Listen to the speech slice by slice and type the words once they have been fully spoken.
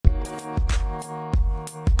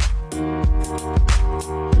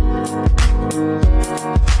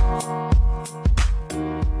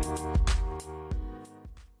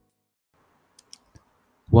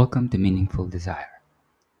Welcome to Meaningful Desire.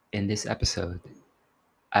 In this episode,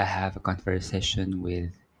 I have a conversation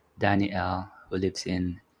with Danielle, who lives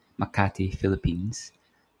in Makati, Philippines.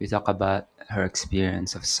 We talk about her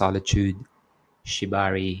experience of solitude,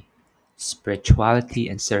 shibari, spirituality,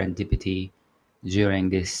 and serendipity during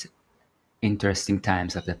these interesting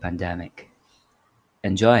times of the pandemic.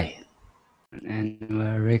 Enjoy! And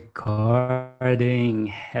we're recording.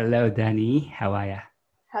 Hello, Danny. How are ya?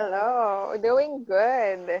 Hello, doing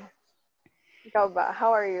good. Ikaw ba?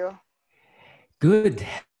 How are you? Good.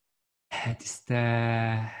 Just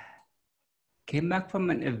came back from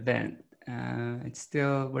an event.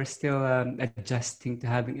 We're still adjusting to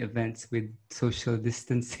having events with social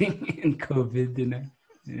distancing and COVID.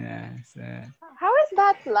 Yeah. So How is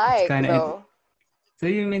that it's like kind of though? so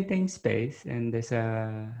you maintain space, and there's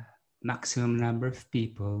a maximum number of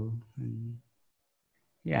people. And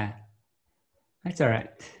yeah, that's all right.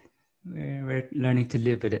 We're learning to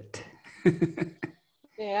live with it.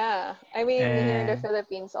 Yeah, I mean here in the uh,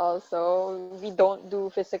 Philippines also, we don't do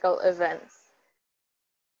physical events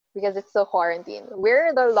because it's still quarantine.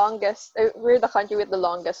 We're the country with the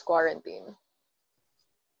longest quarantine.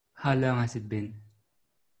 how long has it been?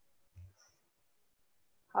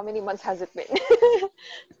 How many months has it been?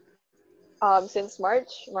 Since March,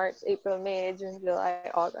 April, May, June, July,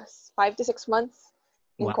 August. 5 to 6 months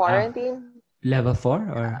in Wow. quarantine. Level 4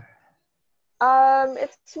 or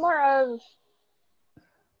It's more of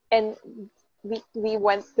and we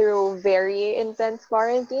went through very intense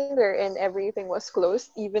quarantine wherein everything was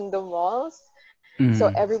closed, even the malls.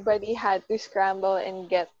 So mm. everybody had to scramble and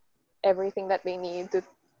get everything that they need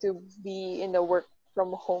to be in the work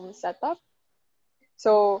from home setup.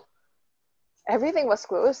 So everything was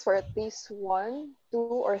closed for at least 1, 2,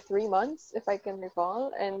 or 3 months, if I can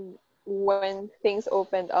recall. And when things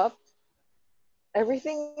opened up,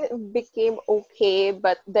 everything became okay.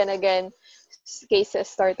 But then again, cases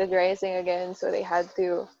started rising again, so they had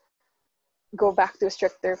to go back to a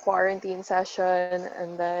stricter quarantine session,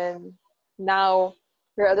 and then now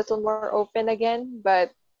we're a little more open again,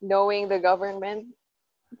 but knowing the government,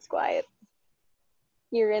 it's quiet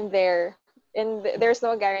here and there, and there's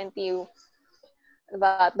no guarantee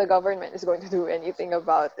that the government is going to do anything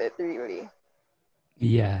about it, really.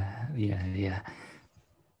 Yeah.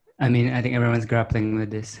 I mean, I think everyone's grappling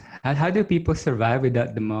with this. How do people survive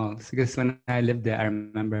without the malls? Because when I lived there, I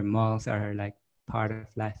remember malls are like part of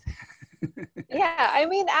life. Yeah, I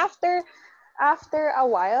mean, after a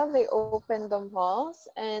while they opened the malls,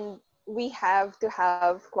 and we have to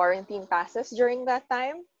have quarantine passes during that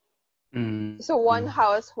time. Mm. So one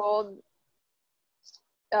household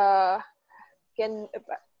uh can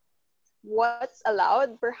what's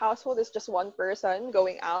allowed per household is just one person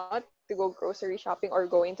going out to go grocery shopping or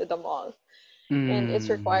going to the mall. And it's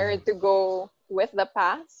Mm. required to go with the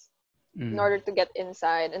pass in Mm. order to get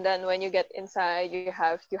inside. And then when you get inside, you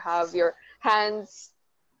have to have your hands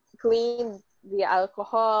cleaned via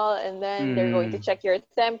alcohol, and then they're going to Mm. check your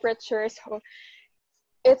temperature. So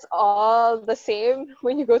it's all the same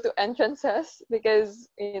when you go to entrances because,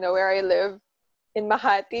 where I live in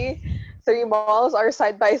Makati, three malls are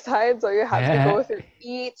side by side, so you have to go Yeah. through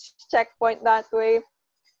each checkpoint that way.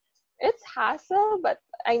 It's hassle, but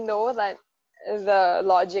I know that the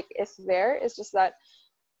logic is there. It's just that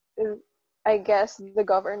uh, I guess the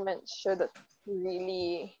government should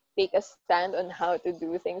really take a stand on how to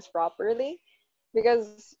do things properly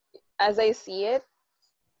because as I see it,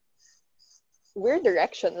 we're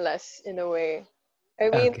directionless in a way. I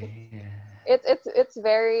mean, Okay. Yeah. it's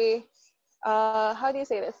very how do you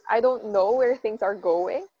say this? I don't know where things are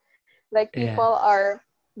going. Like Yeah. people are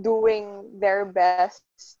doing their best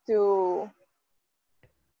to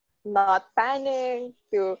not panic,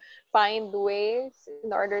 to find ways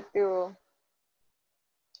in order to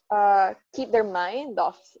keep their mind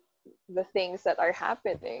off the things that are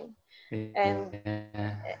happening. And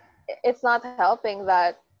Yeah. it's not helping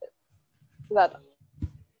that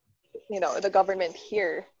the government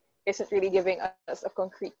here isn't really giving us a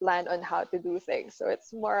concrete plan on how to do things. So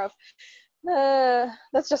it's more of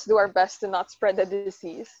let's just do our best to not spread the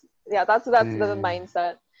disease. Yeah, that's the Yeah.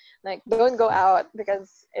 mindset. Like, don't go out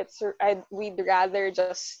because we'd rather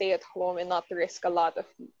just stay at home and not risk a lot of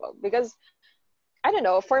people. Because I don't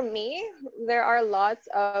know, for me, there are lots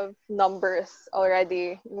of numbers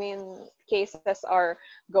already. I mean, cases are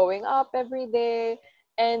going up every day,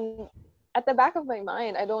 and at the back of my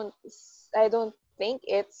mind, I don't think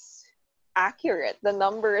it's accurate. The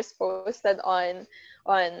numbers posted on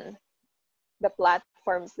the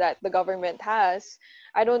platforms that the government has,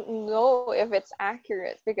 I don't know if it's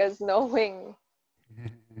accurate because knowing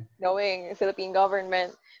Philippine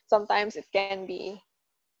government, sometimes it can be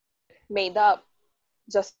made up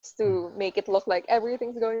just to make it look like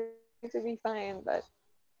everything's going to be fine. But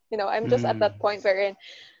I'm just at that Mm. point wherein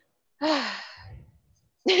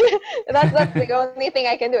that's the only thing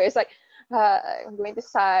I can do. It's like I'm going to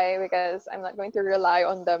sigh because I'm not going to rely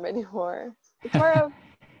on them anymore. It's more of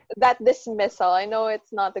that dismissal. I know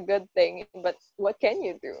it's not a good thing, but what can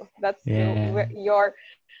you do? That's Yeah.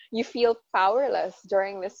 you feel powerless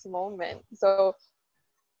during this moment. So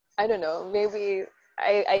I don't know. Maybe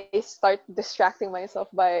I start distracting myself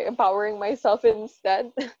by empowering myself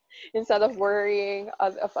instead, instead of worrying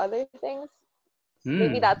of other things.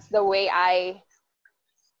 Maybe Mm. that's the way I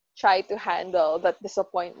try to handle that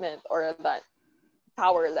disappointment or that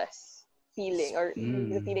powerless feeling, or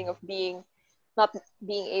the Mm. feeling of not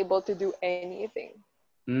being able to do anything.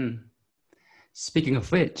 Mm. Speaking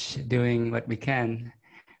of which, doing what we can,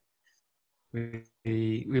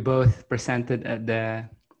 we both presented at the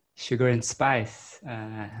Sugar and Spice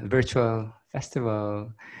virtual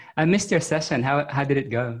festival. I missed your session. How did it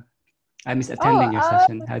go? I missed Oh, attending your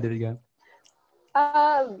session. How did it go?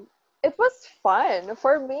 it was fun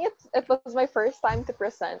for me. It was my first time to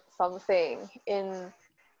present something in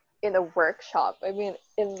a workshop. I mean,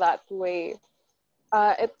 in that way,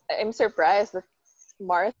 I'm surprised that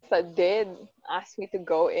Martha did ask me to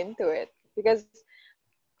go into it, because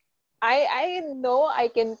I know I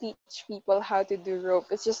can teach people how to do rope.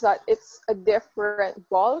 It's just that it's a different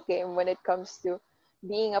ball game when it comes to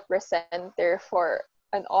being a presenter for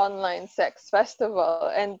an online sex festival.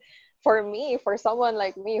 And for me, for someone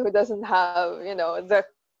like me who doesn't have, the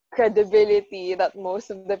credibility that most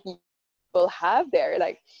of the people have there,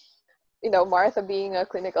 like, Martha being a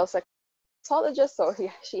clinical sexologist, so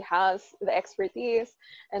she has the expertise,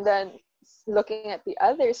 and then looking at the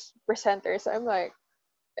other presenters, I'm like,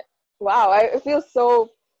 wow, I feel so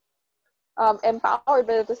empowered,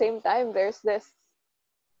 but at the same time, there's this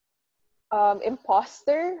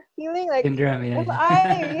imposter feeling. Like, Syndrome, am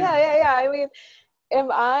I? yeah. Yeah. I mean, am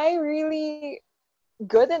I really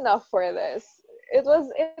good enough for this? It was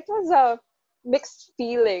a mixed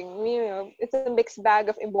feeling. It's a mixed bag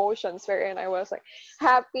of emotions, wherein I was like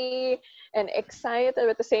happy and excited, but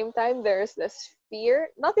at the same time, there's this fear,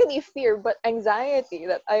 not really fear, but anxiety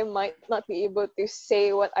that I might not be able to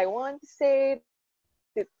say what I want to say,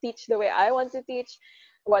 to teach the way I want to teach.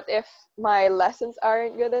 What if my lessons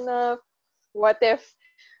aren't good enough? What if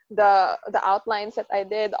the outlines that I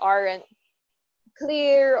did aren't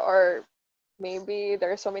clear, or maybe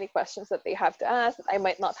there are so many questions that they have to ask that I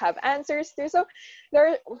might not have answers to. So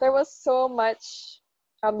there was so much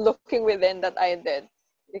looking within that I did,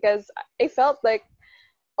 because I felt like,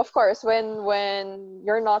 of course, when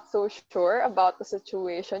you're not so sure about the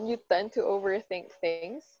situation, you tend to overthink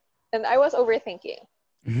things, and I was overthinking.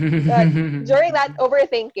 But during that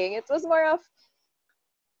overthinking, it was more of,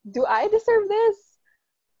 do I deserve this?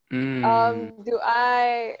 Mm. Do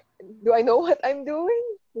I know what I'm doing?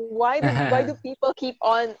 Why do people keep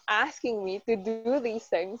on asking me to do these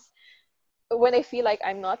things when I feel like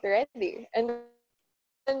I'm not ready? And then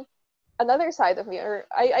another side of me, or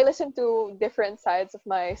I listen to different sides of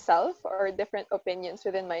myself, or different opinions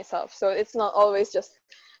within myself. So it's not always just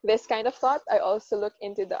this kind of thought. I also look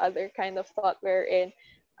into the other kind of thought, wherein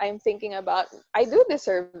I'm thinking about, I do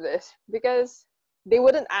deserve this, because they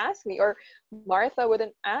wouldn't ask me, or Martha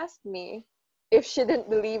wouldn't ask me if she didn't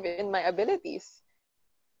believe in my abilities.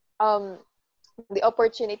 um the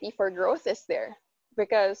opportunity for growth is there,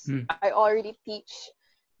 because Mm. I already teach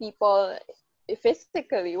people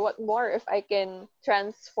physically. What more if I can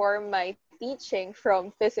transform my teaching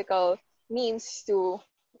from physical means to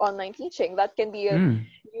online teaching? That can be a Mm.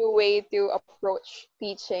 new way to approach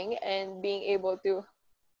teaching, and being able to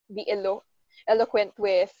be eloquent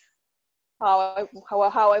with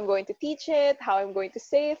how I'm going to teach it, how I'm going to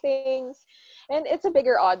say things. And it's a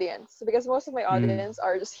bigger audience, because most of my Mm. audience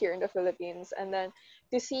are just here in the Philippines. And then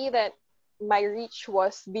to see that my reach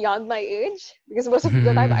was beyond my age, because most of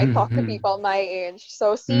the time I talk to people my age.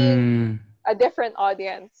 So seeing Mm. a different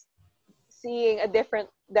audience, seeing a different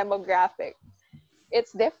demographic,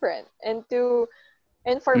 it's different. And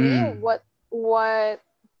for me, Mm. what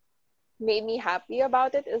made me happy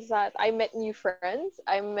about it is that I met new friends.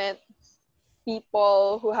 I met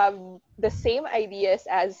people who have the same ideas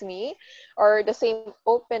as me, or the same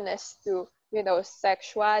openness to,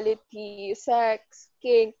 sexuality, sex,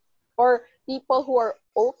 kink, or people who are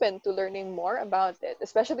open to learning more about it,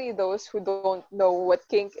 especially those who don't know what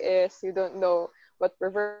kink is, who don't know what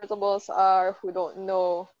pervertibles are, who don't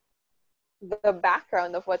know the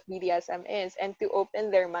background of what BDSM is. And to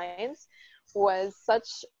open their minds was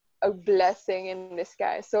such a blessing in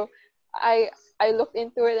disguise. So I I looked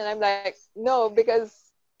into it, and I'm like, no,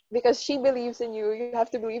 because because she believes in you, you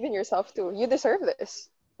have to believe in yourself too. You deserve this.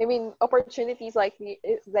 I mean, opportunities like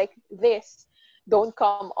this don't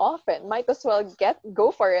come often. Might as well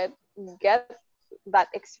go for it, get that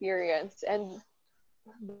experience, and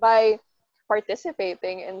by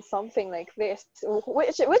participating in something like this,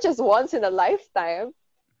 which is once in a lifetime,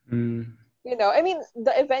 Mm. I mean,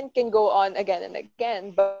 the event can go on again and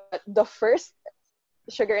again, but the first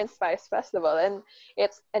Sugar and Spice Festival, and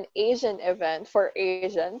it's an Asian event for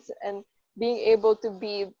Asians, and being able to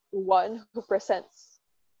be one who presents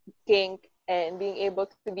kink and being able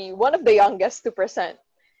to be one of the youngest to present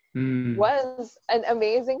Mm. was an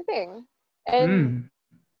amazing thing. and Mm.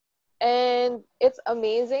 and it's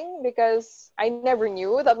amazing because I never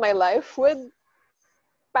knew that my life would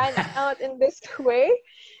pan out in this way.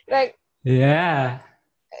 Like, Yeah.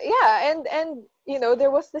 yeah, and there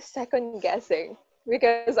was this second guessing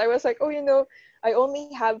because I was like, oh, I only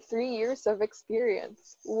have 3 years of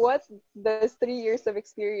experience. What does 3 years of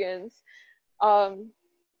experience um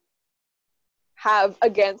have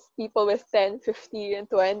against people with 10, 50, and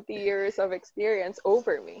 20 years of experience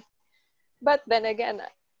over me? But then again,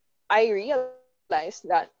 I realized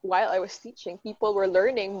that while I was teaching, people were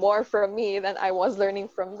learning more from me than I was learning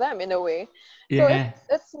from them in a way. So Yeah.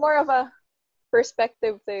 it's more of a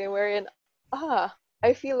perspective thing wherein,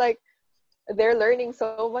 I feel like they're learning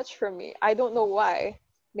so much from me. I don't know why.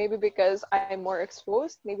 Maybe because I'm more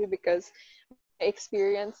exposed, maybe because my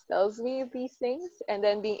experience tells me these things, and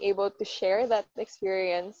then being able to share that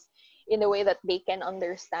experience in a way that they can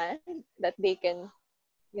understand, that they can,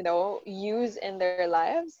 use in their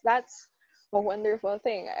lives. That's a wonderful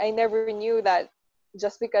thing. I never knew that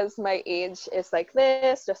just because my age is like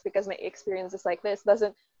this, just because my experience is like this,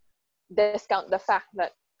 doesn't discount the fact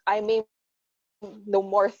that I may know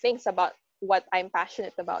more things about what I'm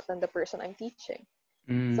passionate about than the person I'm teaching.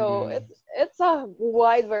 So Mm. it's a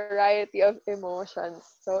wide variety of emotions.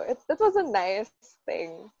 So it was a nice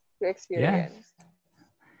thing to Yeah. experience.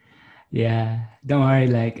 Yeah. Don't worry.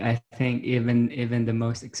 Like I think even the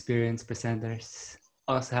most experienced presenters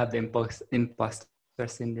also have the imposter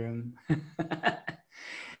syndrome. Yeah.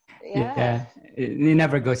 Yeah. It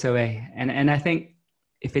never goes away. And I think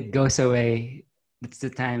if it goes away, that's the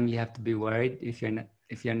time you have to be worried if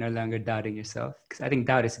you're no longer doubting yourself. Because I think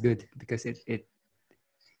doubt is good because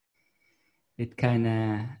it kind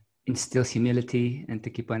of instills humility and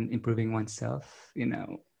to keep on improving oneself.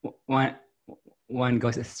 One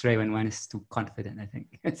goes astray when one is too confident, I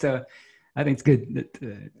think. So I think it's good that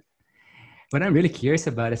what I'm really curious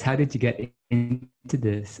about is how did you get into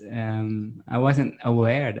this? I wasn't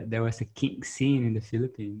aware that there was a kink scene in the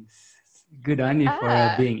Philippines. Good on you for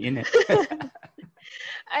Ah. being in it.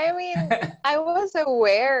 I mean, I was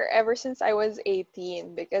aware ever since I was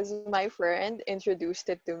 18 because my friend introduced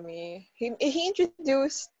it to me. He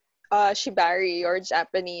introduced shibari, or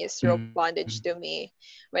Japanese rope Mm. bondage, to me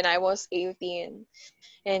when I was 18.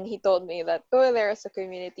 And he told me that, oh, there's a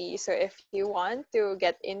community, so if you want to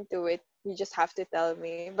get into it, you just have to tell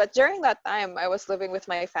me. But during that time, I was living with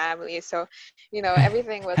my family, so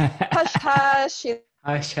everything was hush hush. You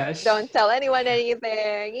don't tell Hush, anyone hush.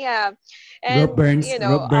 anything. Yeah. And Rope burns,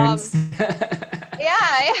 rope burns.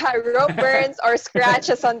 yeah, rope burns or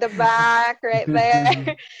scratches on the back right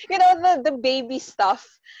there. The baby stuff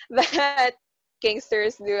that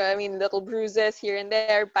gangsters do. I mean, little bruises here and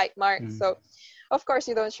there, bite marks. Mm. So of course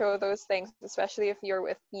you don't show those things, especially if you're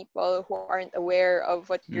with people who aren't aware of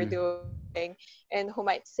what you're Mm. doing and who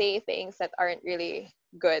might say things that aren't really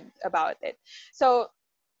good about it. So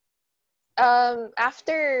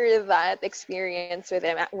after that experience with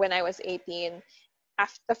him when I was 18,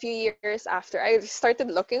 after a few years after, I started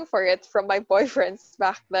looking for it from my boyfriends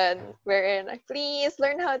back then, wherein like, please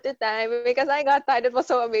learn how to tie because I got tied. It was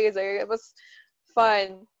so amazing. It was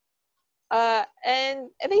fun. And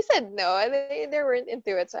they said no, they weren't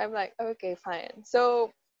into it. So I'm like, okay, fine.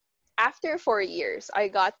 So after 4 years, I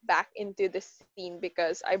got back into the scene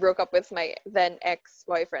because I broke up with my then ex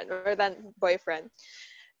boyfriend or then boyfriend,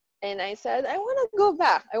 and I said I want to go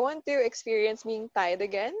back. I want to experience being tied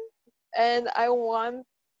again, and I want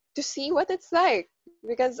to see what it's like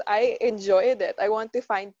because I enjoyed it. I want to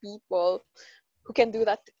find people who can do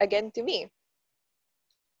that again to me.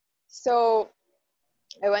 So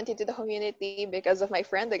I went into the community because of my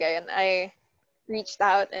friend again. I reached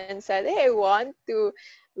out and said, "Hey, I want to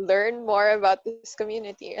learn more about this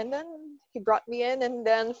community." And then he brought me in, and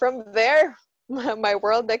then from there, my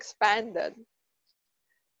world expanded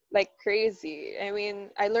like crazy. I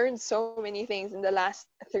mean, I learned so many things in the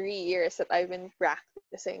last 3 years that I've been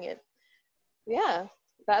practicing it. Yeah,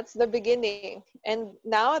 that's the beginning. And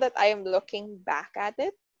now that I am looking back at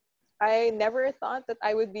it, I never thought that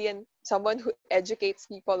I would be someone who educates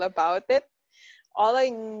people about it. All I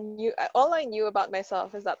knew about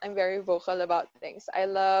myself is that I'm very vocal about things. I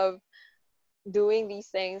love doing these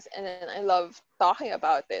things, and then I love talking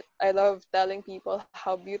about it. I love telling people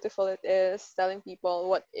how beautiful it is, telling people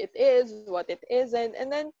what it is, what it isn't.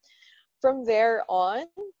 And then from there on,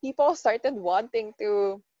 people started wanting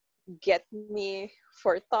to get me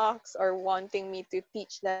for talks or wanting me to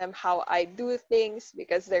teach them how I do things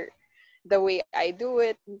because the way I do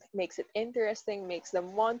it makes it interesting, makes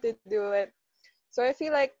them want to do it. So I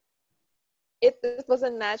feel like it was a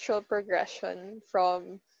natural progression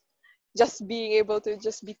from just being able to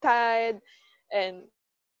just be tied and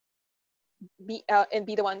be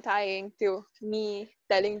the one tying to me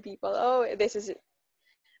telling people, oh, this is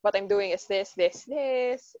what I'm doing is this.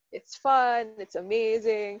 It's fun, it's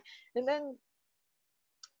amazing. And then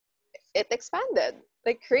it expanded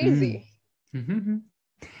like Mm. crazy. Mm-hmm.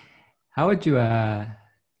 How would you,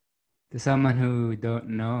 to someone who don't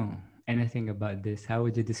know anything about this, how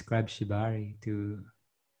would you describe Shibari to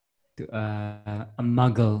a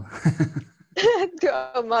muggle? To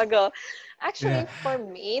a muggle. Actually, Yeah. for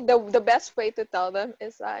me, the best way to tell them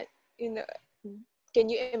is that, you know, can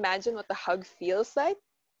you imagine what the hug feels like?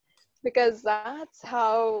 Because that's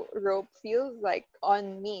how rope feels like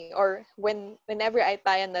on me, or whenever I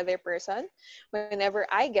tie another person, whenever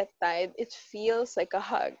I get tied, it feels like a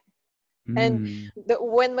hug. And Mm.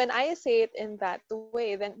 when I say it in that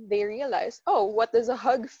way, then they realize, oh, what does a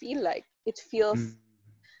hug feel like? It feels Mm.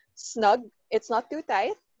 snug. It's not too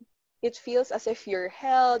tight. It feels as if you're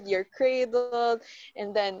held, you're cradled,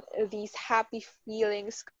 and then these happy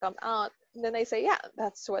feelings come out. And then I say, yeah,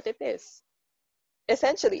 that's what it is.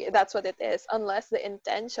 Essentially, that's what it is. Unless the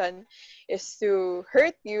intention is to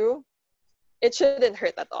hurt you, it shouldn't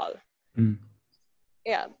hurt at all. Mm.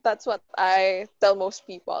 Yeah, that's what I tell most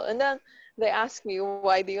people. And then they ask me,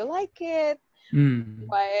 why do you like it? Mm.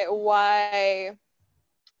 Why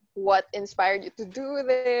what inspired you to do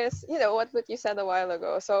this? You know, what you said a while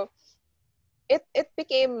ago. So it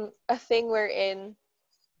became a thing wherein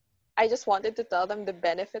I just wanted to tell them the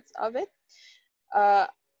benefits of it. Uh,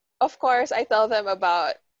 of course, I tell them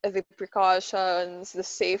about the precautions, the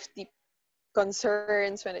safety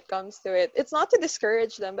concerns when it comes to it. It's not to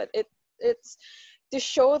discourage them, but it's to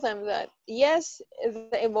show them that yes,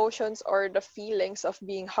 the emotions or the feelings of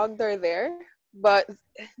being hugged are there, but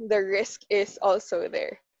the risk is also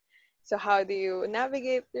there. So how do you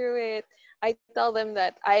navigate through it? I tell them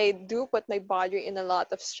that I do put my body in a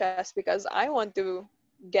lot of stress because I want to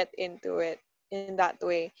get into it in that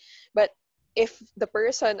way. But if the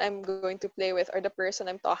person I'm going to play with or the person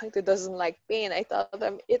I'm talking to doesn't like pain, I tell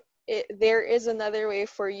them there is another way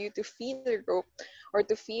for you to feel the rope or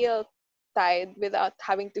to feel tied without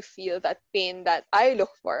having to feel that pain that I look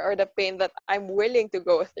for or the pain that I'm willing to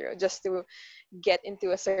go through just to get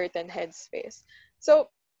into a certain headspace. So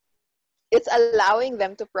it's allowing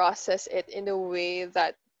them to process it in a way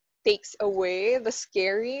that takes away the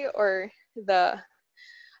scary or the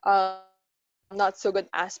not so good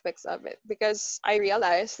aspects of it, because I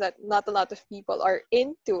realize that not a lot of people are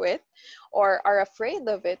into it or are afraid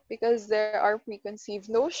of it because there are preconceived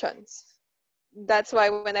notions. That's why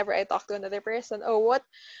whenever I talk to another person, oh, what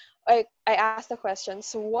I ask the question,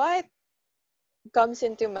 so what comes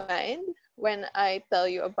into mind when I tell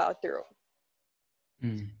you about the rope?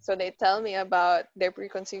 Mm. So they tell me about their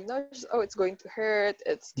preconceived notions. Oh, it's going to hurt.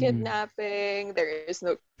 It's Mm. kidnapping. There is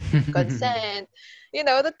no consent. You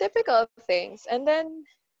know, the typical things. And then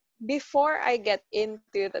before I get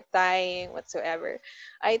into the tying whatsoever,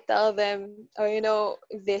 I tell them, oh, you know,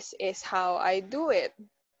 this is how I do it.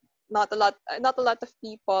 Not a lot of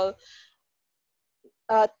people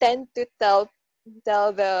tend to tell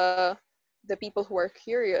the people who are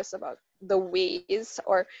curious about the ways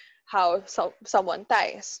or how someone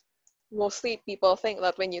ties. Mostly people think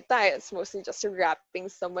that when you tie, it's mostly just wrapping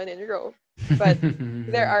someone in rope. But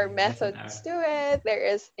there are That's an art. methods to it, there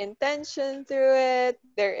is intention to it,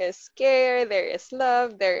 there is care, there is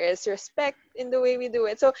love, there is respect in the way we do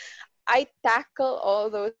it. So I tackle all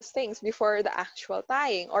those things before the actual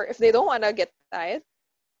tying. Or if they don't want to get tied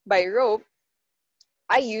by rope,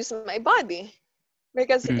 I use my body,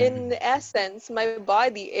 because Mm. in essence my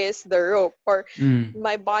body is the rope, or Mm.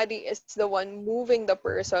 my body is the one moving the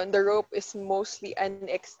person. The rope is mostly an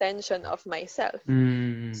extension of myself.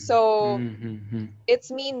 Mm. So Mm.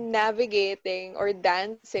 it's me navigating or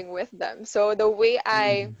dancing with them. So Mm.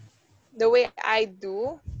 the way I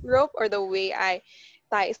do rope, or the way I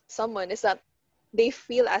tie someone, is that they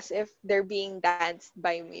feel as if they're being danced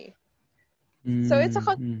by me. So it's a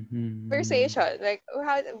Mm. Mm. conversation like, oh,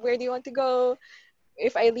 where do you want to go?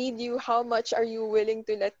 if I lead you, how much are you willing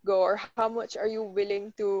to let go, or how much are you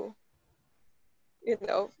willing to, you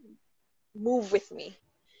know, move with me?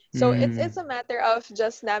 So it's Mm. a matter of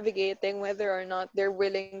just navigating whether or not they're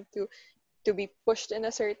willing to be pushed in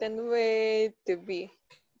a certain way, to be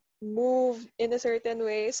moved in a certain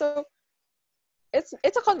way. So it's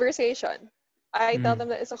a conversation. I tell Mm. them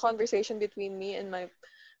that it's a conversation between me and my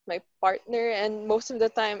partner, and most of the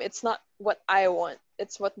time it's not what I want,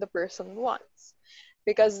 it's what the person wants.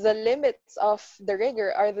 Because the limits of the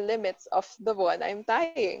rigger are the limits of the one I'm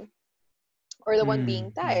tying, or the one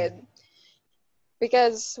being Mm. Mm. tied.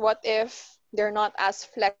 Because what if they're not as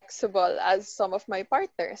flexible as some of my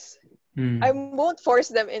partners? I Mm. won't force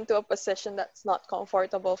them into a position that's not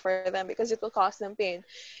comfortable for them, because it will cause them pain.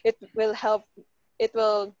 It will help, it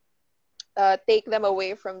will take them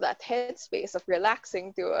away from that headspace of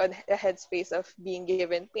relaxing to a headspace of being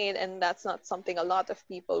given pain, and that's not something a lot of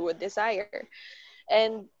people would desire.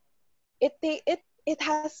 And it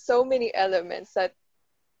has so many elements that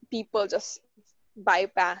people just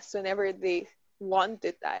bypass whenever they want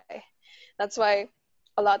to die. That's why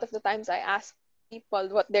a lot of the times I ask people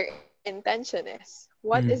what their intention is.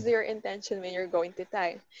 What is your Mm. intention when you're going to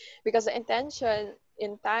tie? Because the intention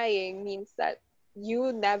in tying means that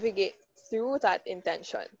you navigate through that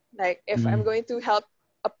intention. Like if I'm Mm. going to help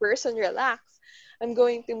a person relax, I'm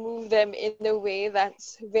going to move them in a way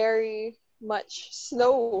that's very much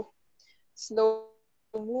slow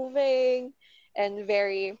moving, and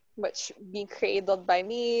very much being cradled by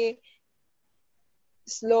me,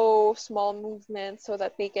 slow, small movements so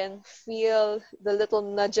that they can feel the little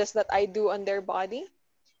nudges that I do on their body,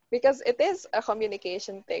 because it is a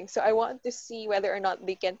communication thing. So I want to see whether or not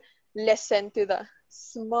they can listen to the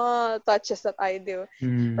small touches that I do,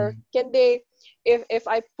 or Mm. can they, if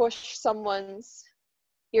I push someone's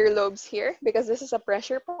earlobes here, because this is a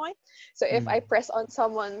pressure point. So if I Mm. press on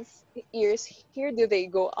someone's ears here, do they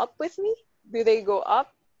go up with me? Do they go up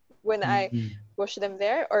when I Mm. push them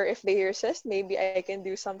there? Or if they resist, maybe I can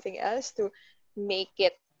do something else to make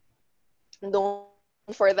it known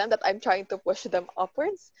for them that I'm trying to push them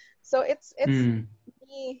upwards. So it's Mm.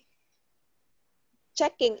 me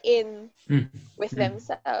checking in Mm. with Mm.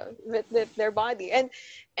 themselves, with their body. And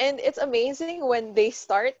it's amazing when they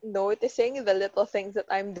start noticing the little things that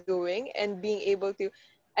I'm doing, and being able to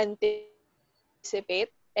anticipate and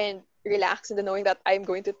relax in the knowing that I'm going to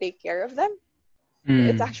take care of them.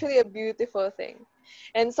 It's actually Mm. a beautiful thing.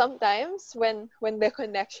 And sometimes when the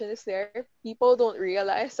connection is there, people don't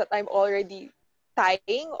realize that I'm already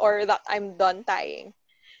tying, or that I'm done tying.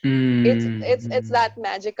 It's Mm. that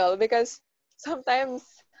magical, because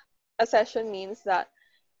sometimes a session means that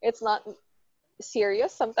it's not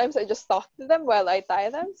serious. Sometimes I just talk to them while I tie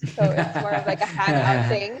them. So it's more of like a hangout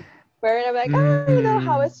thing, where I'm like, oh,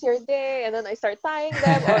 how Mm. was your day? And then I start tying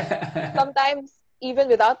them. Or sometimes, even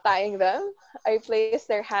without tying them, I place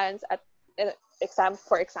their hands at,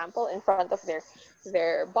 for example, in front of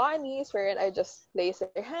their bodies, wherein I just place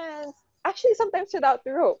their hands. Actually, sometimes without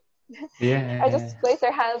the rope. I Yeah. just place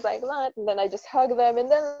their hands like that, and then I just hug them, and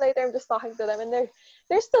then later I'm just talking to them, and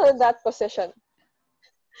they're still in that position.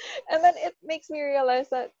 And then it makes me realize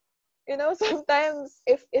that, sometimes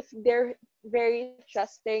if they're very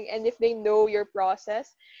trusting, and if they know your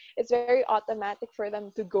process, it's very automatic for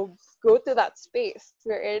them to go to that space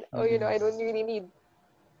wherein, oh, Mm. I don't really need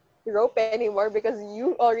rope anymore, because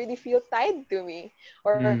you already feel tied to me,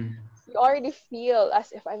 or Mm. you already feel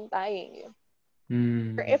as if I'm tying you,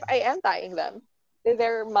 or Mm. if I am tying them,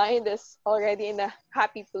 their mind is already in a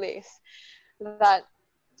happy place, that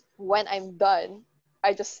when I'm done,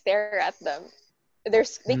 I just stare at them.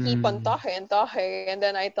 They keep on Mm. talking and talking, and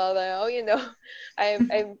then I tell them, oh,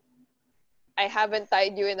 I I haven't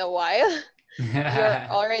tied you in a while. You're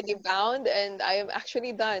already bound, and I am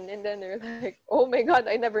actually done. And then they're like, oh my god,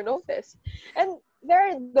 I never noticed. And there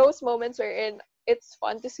are those moments wherein it's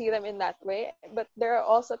fun to see them in that way, but there are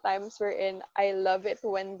also times wherein I love it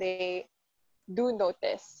when they do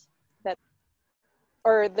notice that,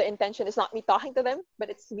 or the intention is not me talking to them, but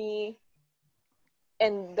it's me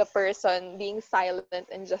and the person being silent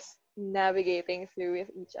and just navigating through with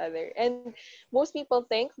each other. And most people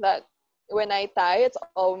think that when I tie, it's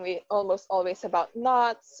almost always about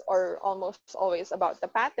knots, or almost always about the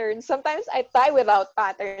pattern. Sometimes I tie without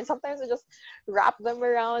pattern. Sometimes I just wrap them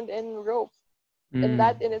around in rope. And Mm.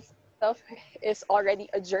 that in itself is already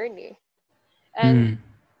a journey. And Mm.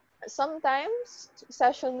 sometimes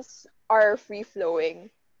sessions are free flowing,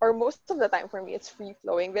 or most of the time for me, it's free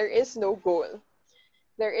flowing. There is no goal.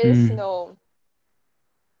 There is Mm. no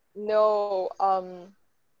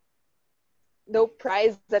no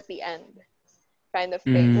prize at the end. kind of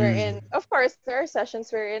thing. Mm. Wherein, of course, there are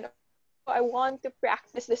sessions wherein I want to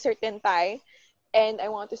practice the certain Thai and I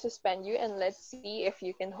want to suspend you and let's see if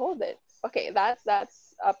you can hold it. Okay, that's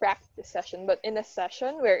a practice session. But in a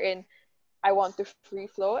session wherein I want to free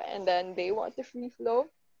flow and then they want to free flow,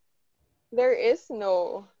 there is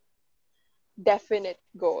no definite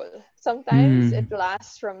goal. Sometimes it Mm.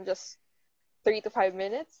 lasts from just 3 to 5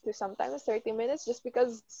 minutes to sometimes 30 minutes just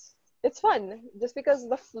because it's fun, just because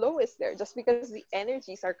the flow is there, just because the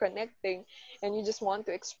energies are connecting and you just want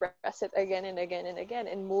to express it again and again and again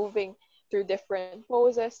and moving through different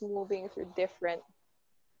poses, moving through different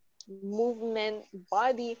movement,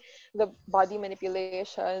 body, the body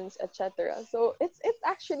manipulations, etc. So it's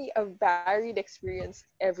actually a varied experience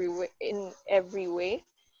every way, in every way,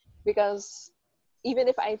 because even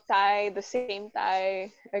if I tie the same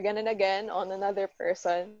tie again and again on another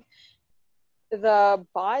person, the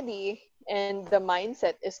body and the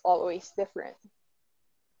mindset is always different.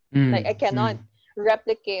 Like I Mm. cannot Mm.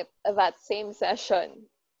 replicate that same session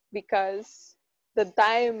because the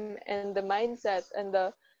time and the mindset and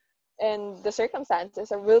the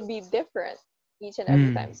circumstances will be different each and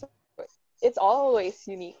every Mm. time. So it's always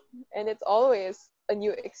unique and it's always a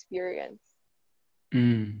new experience.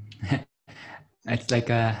 Mm. It's like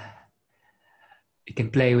you can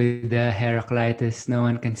play with the Heraclitus. No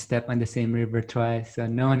one can step on the same river twice, so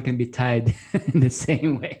no one can be tied in the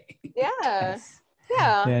same way Yeah. twice.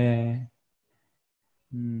 Yeah. Yeah, yeah, yeah.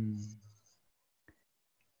 Hmm.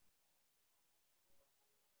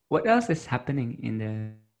 What else is happening in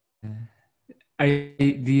the?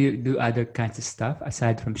 Do you do other kinds of stuff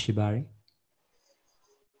aside from shibari?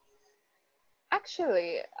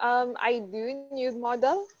 Actually, I do nude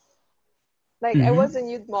model. Like I was a Mm-hmm.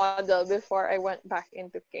 nude model before I went back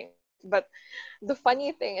into King. But the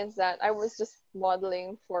funny thing is that I was just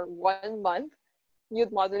modeling for 1 month,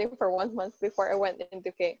 nude modeling for 1 month before I went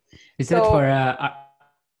into King. Is that So for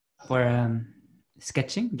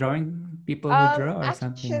sketching, drawing people who draw, or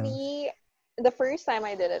something else? actually, the first time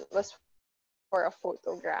I did it was for a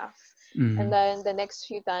photograph. And then the Mm. next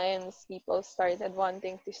few times people started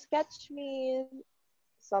wanting to sketch me.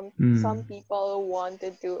 Some Mm. people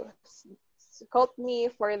wanted to sculpt me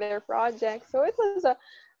for their project. So it was a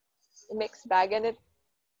mixed bag, and it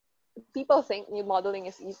people think nude modeling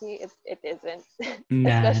is easy. It isn't. Nah,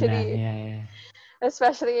 nah, especially yeah, yeah.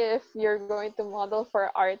 especially if you're going to model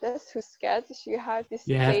for artists who sketch, you have to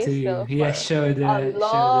You have stay to, still yeah, for a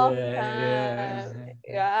long time.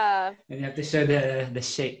 Yeah. and you have to show the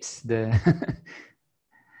shapes, the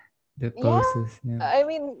Yeah. poses. Yeah. I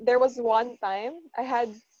mean, there was one time I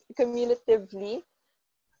had cumulatively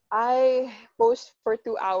I posed for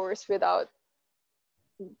 2 hours without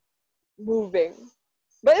moving.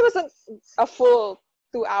 But it wasn't a full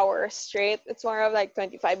 2 hours straight. It's more of like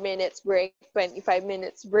 25 minutes break, 25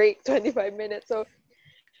 minutes break, 25 minutes. So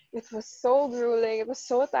it was so grueling. It was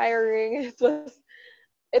so tiring.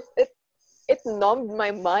 It it numbed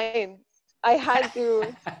my mind. I had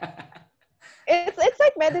to. It's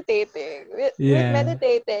like meditating. With Yeah.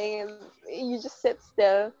 meditating, you just sit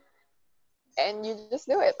still and you just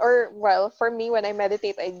do it. Or well, for me, when I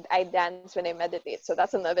meditate, I dance when I meditate. So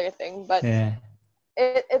that's another thing. But Yeah.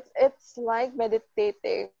 it's like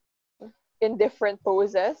meditating in different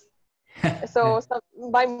poses. So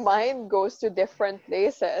my mind goes to different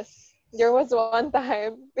places. There was one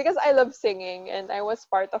time because I love singing and I was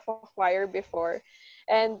part of a choir before,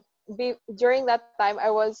 and during that time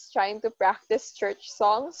I was trying to practice church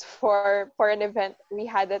songs for an event we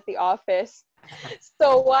had at the office.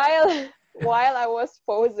 So while I was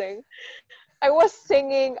posing, I was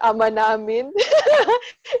singing Ama Namin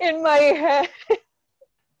in my head.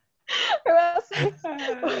 I was like,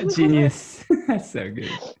 Genius. So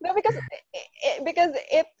good. no, because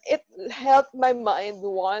it helped my mind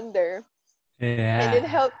wander, and it Yeah.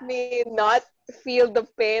 helped me not feel the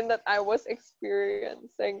pain that I was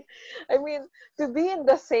experiencing. I mean, to be in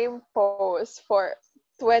the same pose for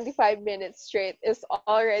 25 minutes straight is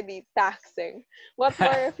already taxing. What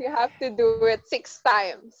more if you have to do it 6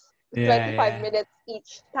 times, Yeah, 25 yeah. minutes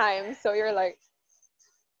each time? So you're like,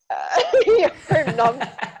 you're numb.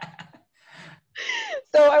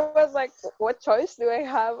 So I was like, what choice do I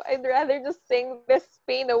have? I'd rather just sing this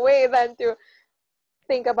pain away than to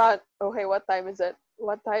think about, okay, what time is it?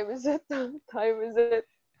 What time is it? What time is it?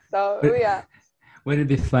 So But yeah. would it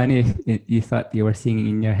be funny if you thought you were singing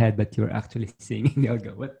in your head, but you were actually singing? They'll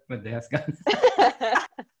go, what the hell's going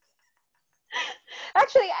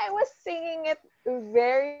Actually, I was singing it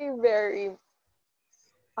very, very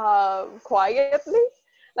quietly.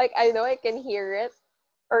 Like I know I can hear it,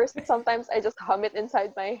 or sometimes I just hum it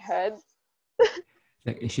inside my head.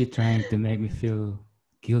 Like, is she trying to make me feel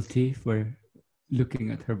guilty for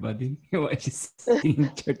looking at her body while she's singing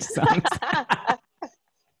church songs?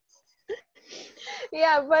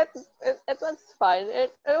 Yeah, but it was fun.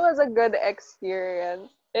 It was a good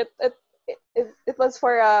experience. It was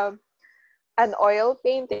for an oil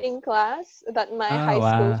painting class that my high Oh,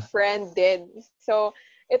 school wow. friend did. So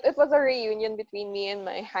it was a reunion between me and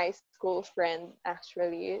my high school friend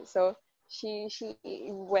actually. So she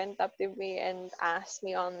went up to me and asked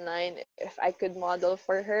me online if I could model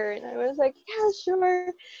for her, and I was like, yeah,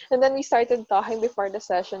 sure. And then we started talking before the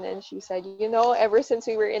session, and she said, ever since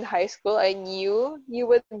we were in high school, I knew you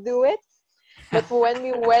would do it. But when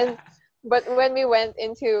we went but when we went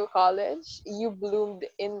into college, you bloomed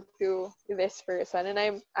into this person, and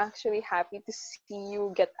I'm actually happy to see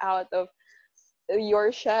you get out of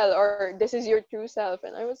your shell, or this is your true self.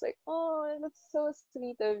 And I was like, oh, that's so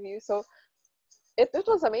sweet of you. So it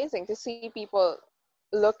was amazing to see people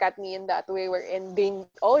look at me in that way, wherein they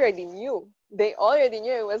already knew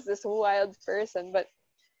it was this wild person, but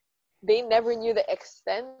they never knew the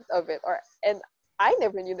extent of it, and I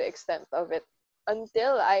never knew the extent of it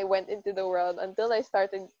until I went into the world, until I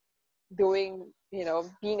started doing,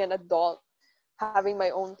 being an adult, having my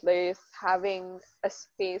own place, having a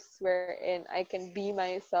space wherein I can be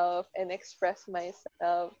myself and express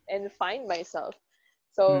myself and find myself.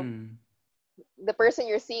 So Hmm. the person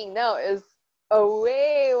you're seeing now is a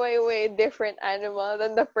way, way, way different animal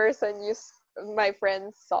than the person my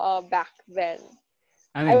friends saw back then.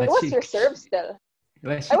 I I mean, was reserved still.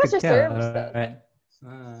 I she was could tell, reserved right?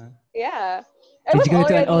 still. Yeah. I Did was you go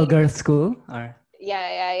to an already all-girls school or?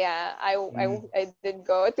 yeah. Mm. I did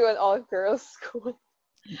go to an all girls school.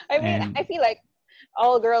 I mean, I And feel like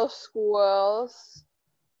all girls schools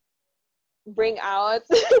bring out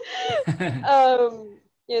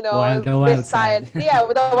the wild this side. side. Yeah,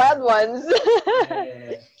 with the wild ones.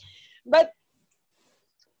 Yeah. But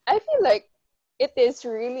I feel like it is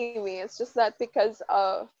really me. It's just that because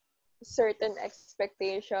of certain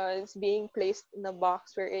expectations being placed in a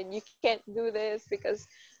box wherein you can't do this because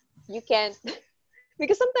you can't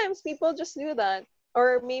because sometimes people just do that,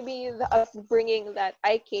 or maybe the upbringing that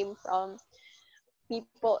I came from,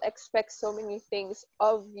 people expect so many things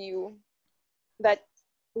of you that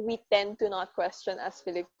we tend to not question as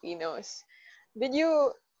Filipinos. Did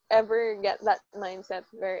you ever get that mindset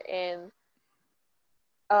wherein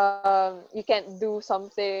you can't do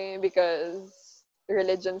something because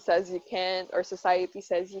religion says you can't, or society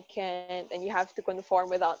says you can't, and you have to conform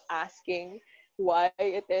without asking why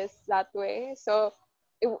it is that way? So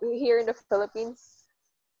here in the Philippines,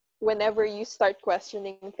 whenever you start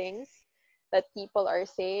questioning things that people are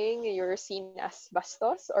saying, you're seen as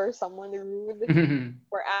bastos or someone rude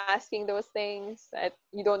for asking those things that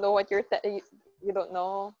you don't know you don't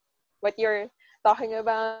know what you're talking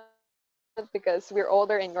about because we're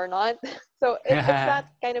older and you're not. So it's that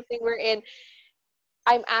kind of thing wherein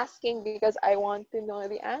I'm asking because I want to know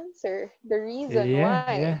the answer, the reason Yeah,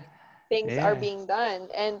 why yeah, things are yeah. being done.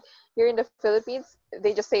 And here in the Philippines,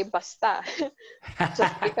 they just say basta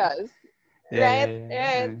just because. Yeah, Right? yeah,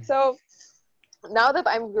 Right. yeah. So now that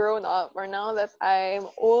I'm grown up, or now that I'm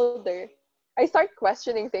older, I start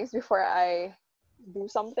questioning things before I do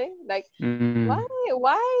something. Like, Mm. why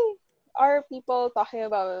why are people talking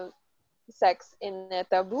about sex in a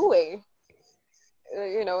taboo way?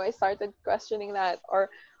 I started questioning that. Or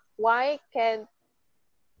why can't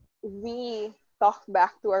we talk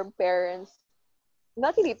back to our parents?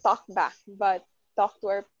 Not really talk back, but talk to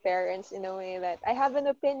our parents in a way that I have an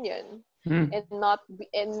opinion, Mm.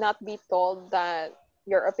 and not be told that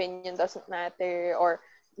your opinion doesn't matter, or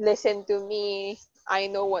listen to me, I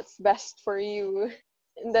know what's best for you.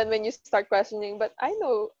 And then when you start questioning,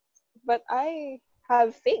 but I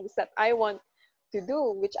have things that I want to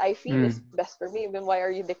do which I feel is Mm. best for me, then why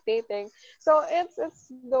are you dictating? So it's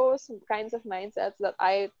those kinds of mindsets that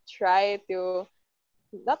I try to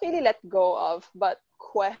not really let go of, but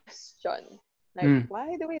question. Like, Mm.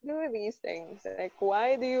 why do we do these things? Like,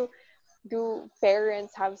 why do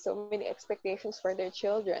parents have so many expectations for their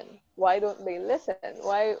children? Why don't they listen?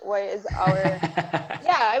 Why is our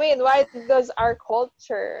yeah? I mean, why does our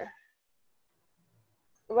culture?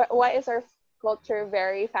 Why is our culture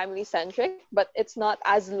very family centric, but it's not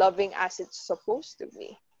as loving as it's supposed to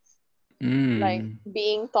be? Like Mm.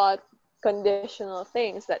 being taught conditional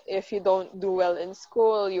things that if you don't do well in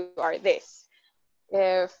school, you are this.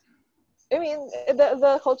 If I mean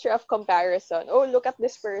the culture of comparison. Oh, look at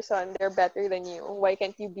this person; they're better than you. Why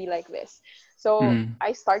can't you be like this? So Mm.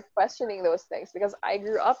 I start questioning those things because I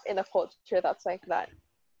grew up in a culture that's like that.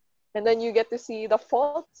 And then you get to see the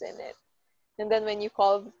faults in it. And then when you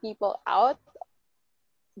call people out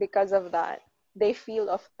because of that, they feel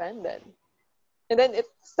offended. And then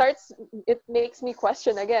it makes me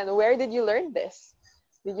question again, where did you learn this?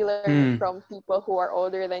 Did you learn it Mm. from people who are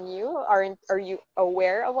older than you? Are you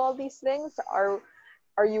aware of all these things?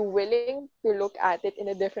 Are you willing to look at it in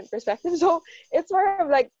a different perspective? So it's more of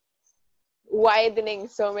like widening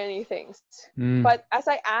so many things. Mm. But as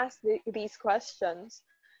I ask these questions,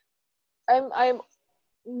 I'm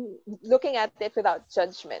looking at it without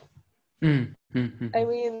judgment. Mm. Mm. I Mm.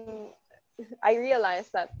 mean, I realize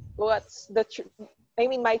that what's the truth. I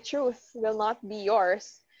mean, my truth will not be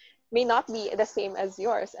yours, may not be the same as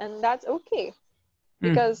yours, and that's okay. Mm.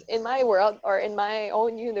 Because in my world or in my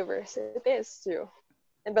own universe, it is true.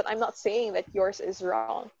 And but I'm not saying that yours is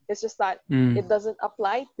wrong. It's just that Mm. it doesn't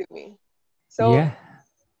apply to me. So Yeah.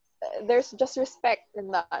 there's just respect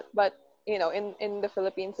in that. But in the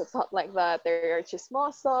Philippines, it's not like that. There are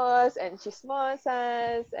chismosos and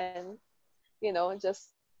chismosas, and just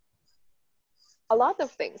a lot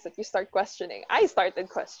of things that you start questioning. I started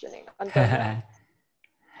questioning until now.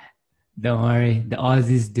 Don't worry, the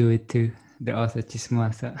Aussies do it too. They're also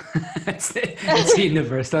chismosa. It's a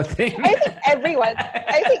universal thing. I think everyone,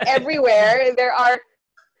 I think everywhere there are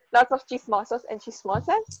lots of chismosos and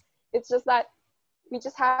chismosas. It's just that we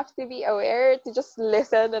just have to be aware to just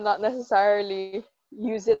listen and not necessarily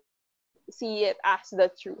use it, see it as the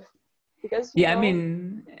truth. Because, Yeah, I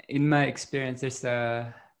mean, in my experience, there's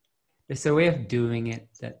a way of doing it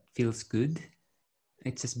that feels good.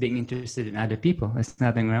 It's just being interested in other people. There's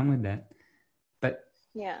nothing wrong with that. But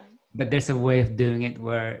yeah, there's a way of doing it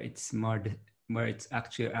where it's where it's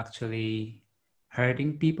actually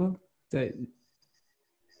hurting people. So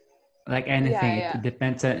like anything, yeah, it yeah.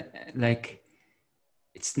 depends on like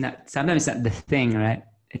it's not sometimes it's not the thing, right?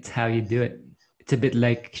 It's how you do it. It's a bit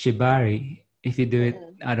like shibari. If you do it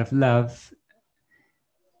Mm-mm. out of love,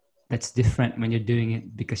 that's different when you're doing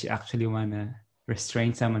it because you actually want to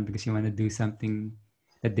restrain someone because you want to do something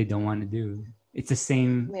that they don't want to do. It's the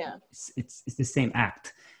same. Yeah, It's the same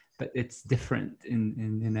act, but it's different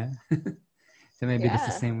in So maybe that's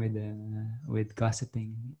the yeah. same with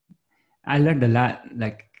gossiping. I learned a lot.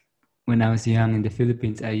 Like when I was young in the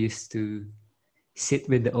Philippines, I used to sit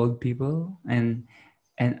with the old people and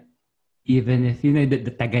even if you know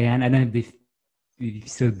the Tagayan, I don't know if you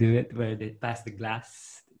still do it where they pass the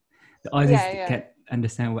glass. The Aussies Yeah, yeah. can't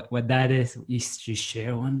understand what that is. You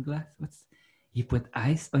share one glass. What's you put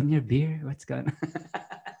ice on your beer? What's going on?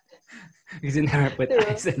 Because you never put True.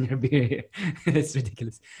 ice on your beer. It's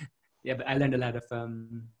ridiculous. Yeah, but I learned a lot of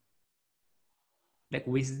like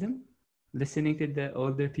wisdom listening to the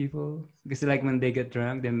older people because like when they get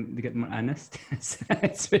drunk then they get more honest. So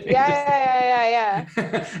it's really Yeah, interesting. yeah, yeah,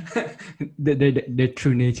 Their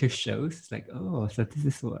true nature shows. It's like, oh, so this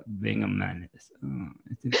is what being a man is. Oh,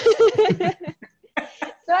 it's interesting. yeah.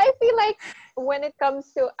 So I feel like when it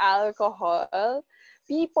comes to alcohol,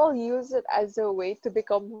 people use it as a way to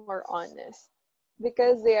become more honest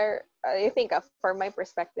because I think from my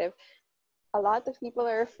perspective, a lot of people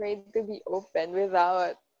are afraid to be open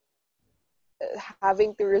without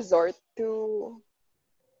having to resort to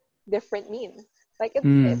different means. Like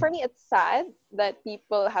Mm, for me, it's sad that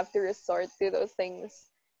people have to resort to those things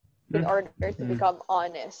in mm, order to mm. become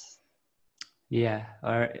honest. Yeah,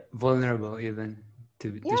 or vulnerable even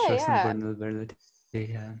to Yeah, show some yeah, vulnerability.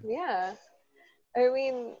 Yeah. yeah. I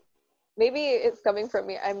mean, maybe it's coming from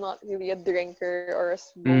me. I'm not really a drinker or a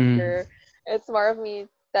Mm, smoker. It's more of me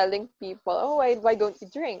telling people, "Oh, why don't you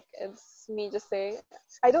drink?" It's me just saying,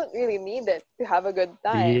 "I don't really need it to have a good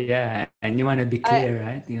time." yeah, and you want to be I clear,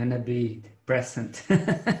 right? You want to be present.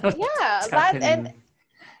 Yeah, What's that happening?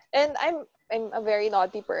 and I'm a very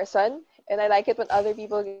naughty person, and I like it when other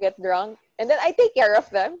people get drunk, and then I take care of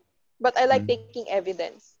them, but I like Mm. taking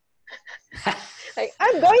evidence. Like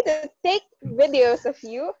I'm going to take videos of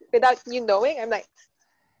you without you knowing. I'm like,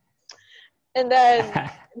 and then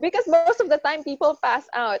because most of the time people pass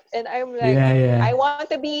out, and I'm like, Yeah, I yeah. want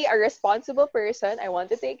to be a responsible person. I want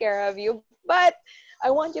to take care of you, but I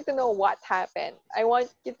want you to know what happened. I want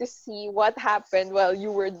you to see what happened while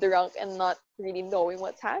you were drunk and not really knowing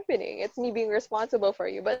what's happening. It's me being responsible for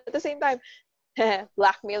you, but at the same time,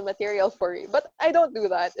 blackmail material for you. But I don't do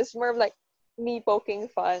that. It's more of like me poking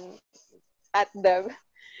fun at them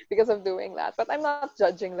because of doing that. But I'm not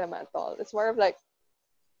judging them at all. It's more of like,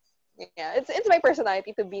 yeah, it's my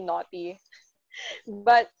personality to be naughty,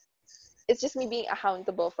 but it's just me being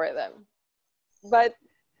accountable for them. But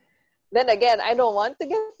then again, I don't want to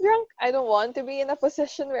get drunk. I don't want to be in a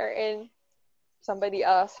position wherein somebody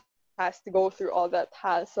else has to go through all that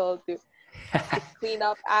hassle to clean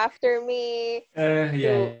up after me, Yeah,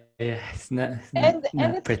 to yeah. It's not and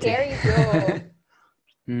pretty. it's scary too.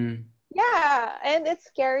 Mm. Yeah, and it's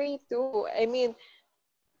scary too. I mean,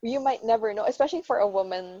 you might never know, especially for a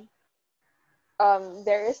woman.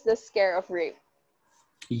 There is the scare of rape.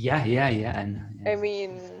 Yeah, yeah, yeah. I know. I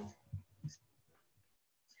mean,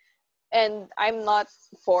 and I'm not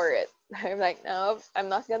for it. I'm like, no, I'm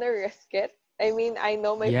not gonna risk it. I mean, I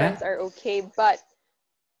know my Yeah. friends are okay, but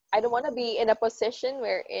I don't want to be in a position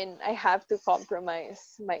wherein I have to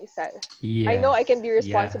compromise myself. I know Yeah. I can be Yeah.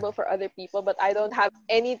 responsible for other people, but I don't have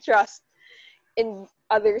any trust in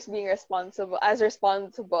others being responsible as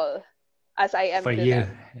I am For to you.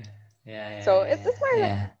 them. Yeah, yeah, So yeah, it's more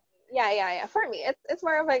like, yeah. yeah. For me, it's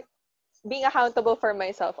more of like being accountable for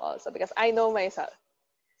myself also, because I know myself.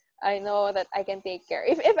 I know that I can take care.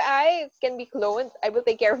 If I can be cloned, I will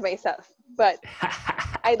take care of myself. But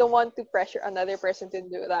I don't want to pressure another person to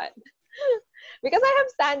do that because I have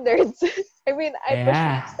standards. I mean, I push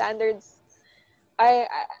Yeah. standards. I,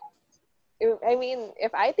 I mean,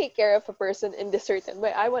 if I take care of a person in this certain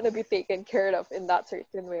way, I want to be taken care of in that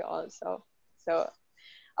certain way also. So,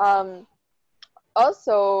 um,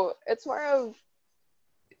 also, it's more of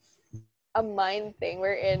a mind thing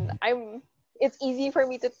wherein it's easy for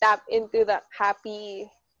me to tap into that happy,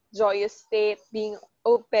 joyous state, being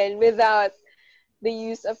open without the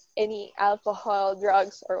use of any alcohol,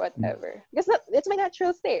 drugs, or whatever. Because it's my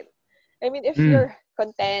natural state. I mean, if Mm. you're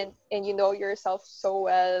content and you know yourself so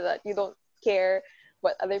well that you don't care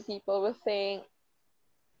what other people will think,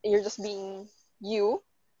 you're just being you,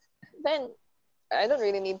 then I don't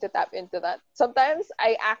really need to tap into that. Sometimes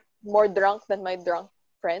I act more drunk than my drunk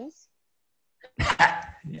friends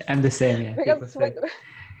I'm the same, yeah. because People say,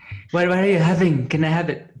 what are you having? Can I have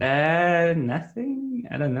it? Nothing.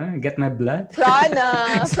 I don't know. Get my blood.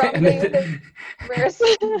 prana So, from and the then- universe.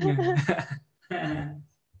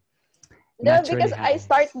 No, Naturally because I high.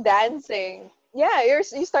 start dancing. Yeah,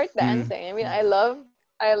 you start Mm. dancing. I mean, I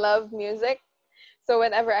love music. So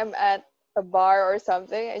whenever I'm at a bar or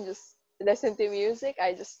something, I just listen to music.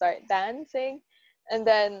 I just start dancing, and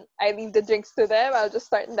then I leave the drinks to them. I'll just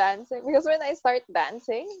start dancing because when I start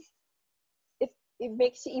dancing, it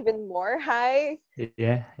makes you even more high. Yeah,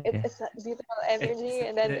 yeah. It's a beautiful energy,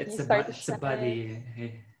 and then you start to It's a shine. body.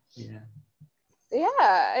 Yeah.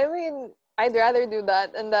 Yeah, I mean, I'd rather do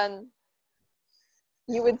that, and then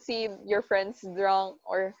you would see your friends drunk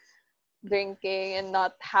or drinking and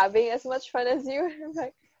not having as much fun as you. I'm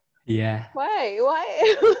like, Yeah. why? Why?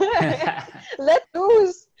 Let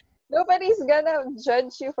loose. Nobody's gonna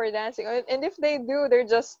judge you for dancing. And if they do, they're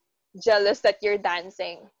just jealous that you're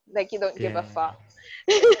dancing. Like you don't give a Yeah. fuck.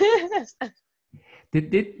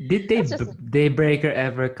 Did That's just Daybreaker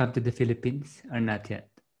ever come to the Philippines or not yet?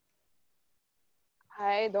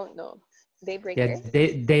 I don't know. Yeah,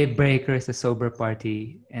 Daybreaker? Daybreaker is a sober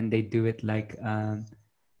party, and they do it like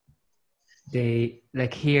they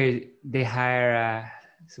like here they hire.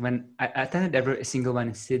 So when I attended every single one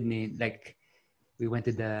in Sydney, like we went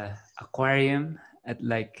to the aquarium at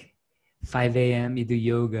like 5 a.m. You do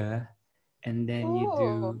yoga, and then you Oh.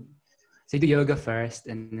 do so you do yoga first,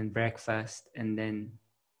 and then breakfast, and then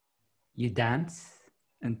you dance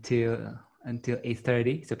until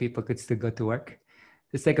 8:30, so people could still go to work.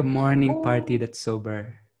 It's like a morning party Oh. that's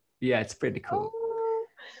sober. Yeah, it's pretty cool. Oh.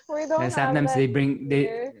 We And don't have sometimes that they bring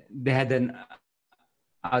here. they had an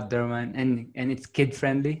outdoor one, and it's kid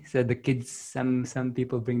friendly. So the kids, some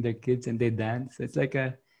people bring their kids and they dance. So it's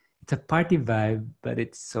a party vibe, but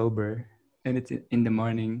it's sober, and it's in the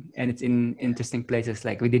morning, and it's in interesting places.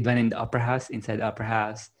 Like we did one in the opera house, inside the opera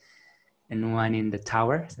house, and one in the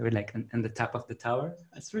tower. So we're like on the top of the tower.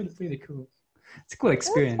 That's really pretty cool. It's a cool That's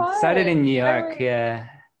experience. Started fun. in New I York, mean, yeah.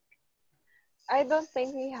 I don't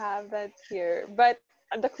think we have that here. But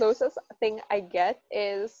the closest thing I get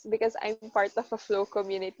is because I'm part of a flow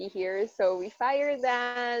community here. So we fire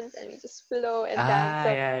dance and we just flow and dance. Ah,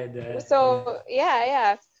 So yeah, yeah. so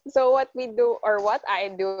yeah. So what we do or what I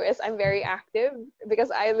do is I'm very active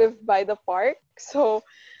because I live by the park. So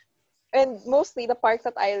and mostly the park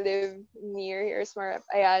that I live near here is more of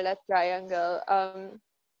Ayala Triangle.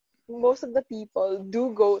 Most of the people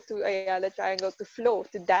do go to Ayala Triangle to flow,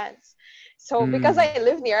 to dance. So because I Mm,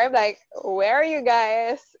 live near, I'm like, where are you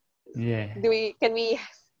guys? yeah. Can we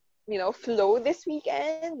flow this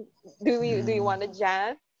weekend? Do you Mm, want to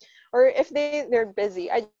jam? Or if they're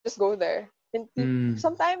busy, I just go there. And mm,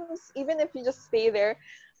 sometimes even if you just stay there,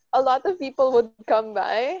 a lot of people would come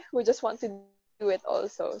by who just want to do it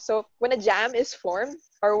also. So when a jam is formed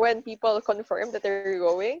or when people confirm that they're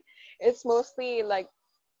going, it's mostly like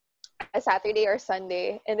a Saturday or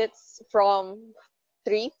Sunday, and it's from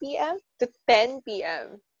 3 p.m. to 10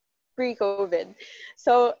 p.m. pre-COVID.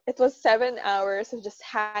 So it was 7 hours of just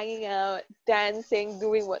hanging out, dancing,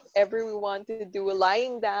 doing whatever we want to do,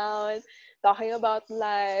 lying down, talking about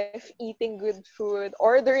life, eating good food,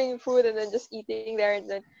 ordering food, and then just eating there, and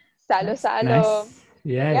then salo Nice, salo. nice.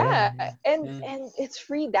 Yeah, yeah, Yeah, yeah. and it's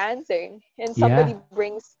free dancing, and somebody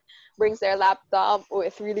Yeah. brings their laptop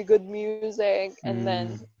with really good music, and Mm, then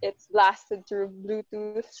it's blasted through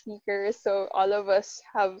Bluetooth speakers, so all of us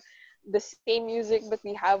have the same music, but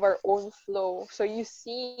we have our own flow. So you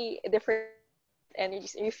see different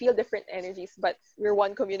energies, and you feel different energies, but we're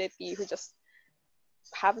one community who just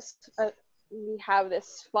have we have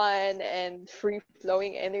this fun and free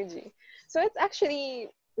flowing energy. So it's actually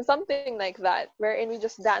something like that, wherein we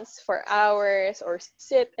just dance for hours or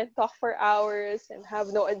sit and talk for hours and have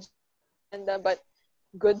no agenda, but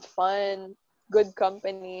good fun, good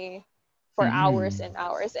company for hours mm. and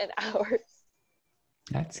hours and hours.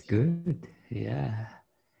 That's good. Yeah.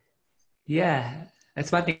 Yeah.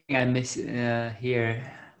 That's one thing I miss here.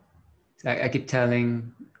 So I keep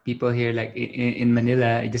telling people here, like in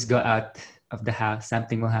Manila, you just go out of the house,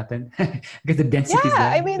 something will happen because the density is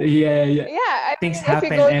Yeah, I there. mean, Yeah, yeah. yeah, I Things mean, if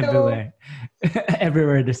you happen go to everywhere.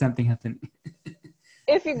 Everywhere there's something happening.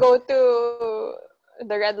 if you go to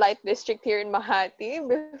the red light district here in Makati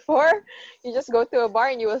before, you just go to a bar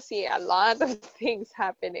and you will see a lot of things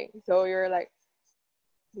happening. So you're like,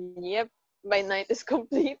 yep, my night is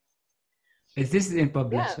complete. Is this in Yeah.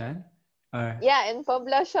 Poblacion? Or Yeah, in yeah, yeah,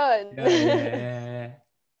 Poblacion. yeah,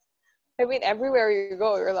 I mean, everywhere you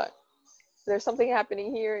go, you're like, there's something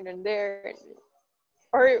happening here and then there.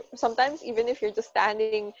 Or sometimes, even if you're just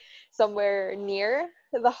standing somewhere near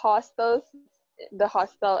the hostel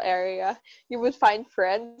area, you would find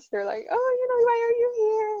friends. They're like, oh, why are you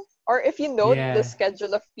here? Or if you know the yeah.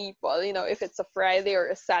 schedule of people, if it's a Friday or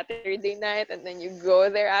a Saturday night, and then you go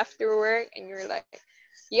there after work and you're like,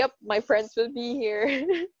 yep, my friends will be here.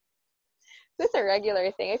 So it's a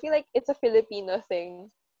regular thing. I feel like it's a Filipino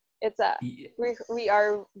thing. It's a Yeah. we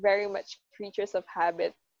are very much creatures of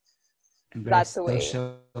habit And very that way.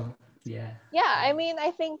 social. Yeah. Yeah, I mean,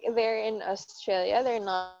 I think they're in Australia. They're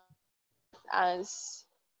not as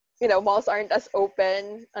malls aren't as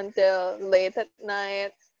open until late at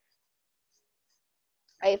night,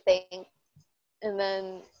 I think. And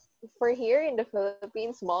then for here in the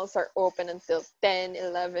Philippines, malls are open until 10,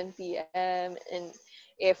 11 p.m. And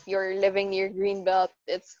if you're living near Greenbelt,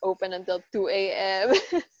 it's open until 2 a.m.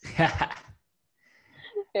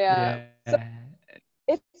 Yeah. So Yeah.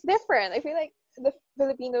 it's different. I feel like the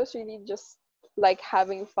Filipinos really just like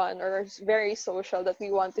having fun or is very social, that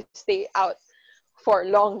we want to stay out for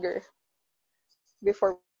longer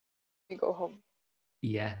before we go home.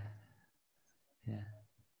 Yeah. Yeah.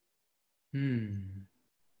 Hmm.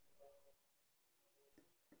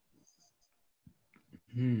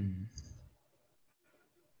 Hmm.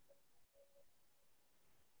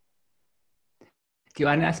 Do you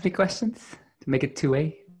want to ask me questions to make it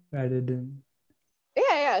two-way rather than?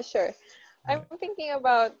 Yeah, sure. I'm thinking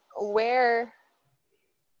about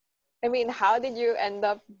how did you end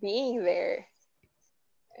up being there?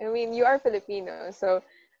 I mean, you are Filipino, so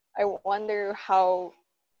I wonder how.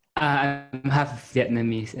 I'm half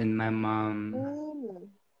Vietnamese, and my mom Mm.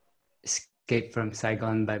 escaped from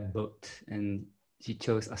Saigon by boat, and she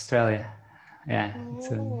chose Australia. Yeah,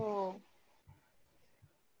 so Oh.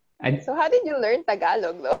 I So how did you learn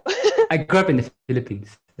Tagalog though? I grew up in the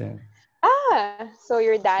Philippines. So So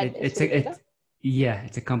your dad is it's a Filipino?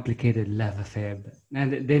 it's a complicated love affair, but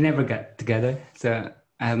and they never got together. So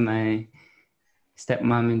I have my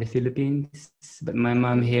stepmom in the Philippines, but my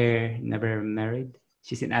mom Mm. here never married.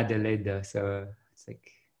 She's in Adelaide though, so it's like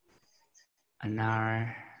an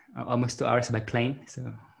hour, almost 2 hours by plane.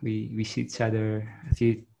 So we see each other a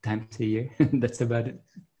few times a year. That's about it.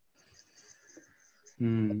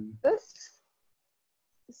 Hmm.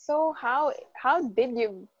 So how did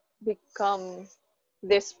you become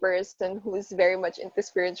this person who's very much into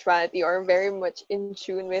spirituality or very much in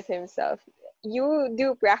tune with himself? You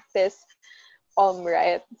do practice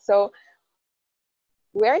right? So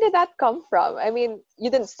where did that come from? I mean, you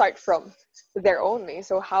didn't start from there only.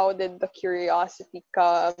 So how did the curiosity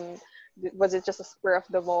come? Was it just a spur of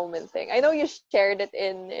the moment thing? I know you shared it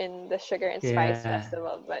in the Sugar and Spice Yeah.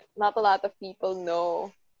 Festival, but not a lot of people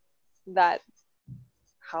know that.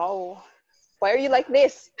 How? Why are you like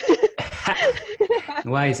this?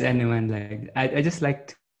 Why is anyone like? I just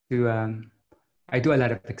like to I do a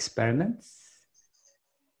lot of experiment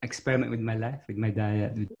with my life, with my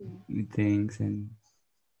diet, with things, and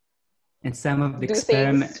some of the Do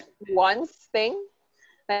experiment, things once thing?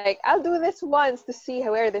 Like, I'll do this once to see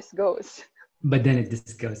where this goes. but then it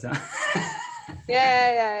just goes on.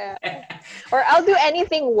 Yeah. Or I'll do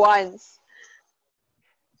anything once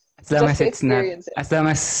As long just as to it's not, experience it. as long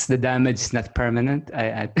as the damage is not permanent,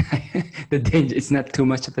 the danger, it's not too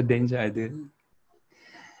much of a danger. I do.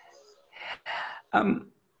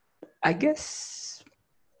 Um, I guess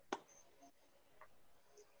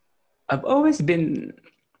I've always been.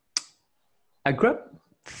 I grew up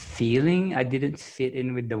feeling I didn't fit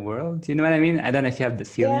in with the world. You know what I mean? I don't know if you have the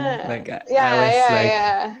feeling. Yeah. Like I Yeah, was yeah, like,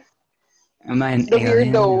 yeah. am I an The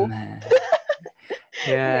alien? weirdo. Am I?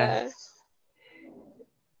 Yeah. Yeah.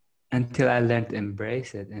 Until I learned to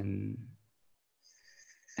embrace it, and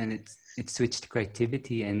it switched to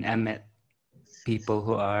creativity, and I met people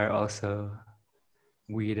who are also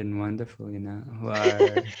weird and wonderful. You know, who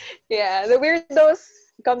are Yeah, the weirdos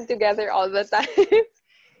come together all the time.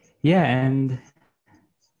 yeah, and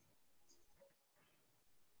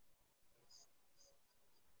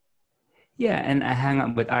yeah, and I hung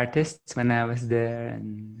out with artists when I was there,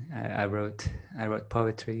 and I wrote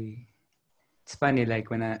poetry. It's funny, like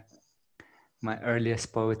when I my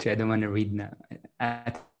earliest poetry, I don't want to read now.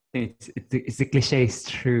 I think it's the cliche is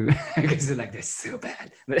true because like they're so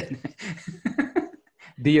bad. But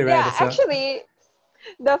do you write Yeah, as well? actually,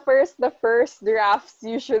 the first drafts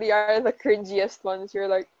usually are the cringiest ones. You're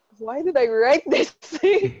like, why did I write this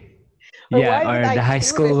thing? Or why Yeah, did or I the high do this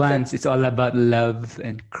school thing? ones. It's all about love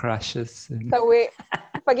and crushes and Sawi.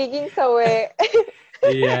 Pagiging sawi.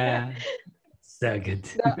 yeah, so good.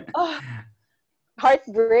 The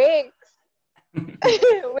heartbreaks.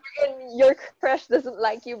 Wherein your crush doesn't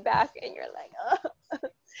like you back and you're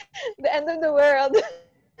like, the end of the world.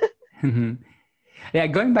 Yeah,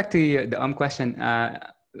 going back to the question.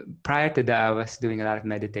 Prior to that, I was doing a lot of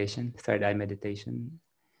meditation, third eye meditation,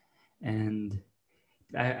 and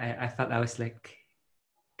I felt I was like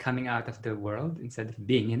coming out of the world instead of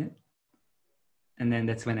being in it. And then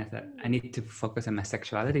that's when I thought I need to focus on my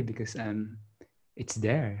sexuality because it's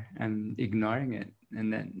there. I'm ignoring it,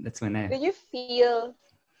 and then that's when I Did you feel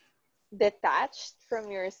detached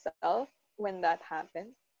from yourself when that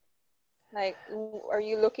happened? Like, are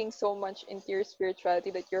you looking so much into your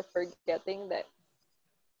spirituality that you're forgetting that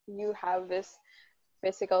you have this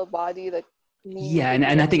physical body that needs yeah, to be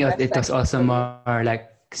and I think expressed it was also sexually? more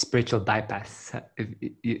like spiritual bypass. If,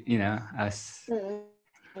 you know, I was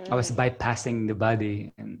Mm-hmm. bypassing the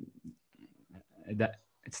body, and that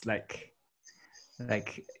it's like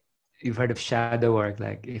you've heard of shadow work.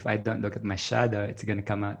 Like if I don't look at my shadow, it's gonna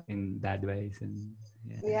come out in bad ways, and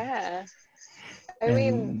yeah, Yeah. I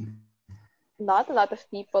mean, and not a lot of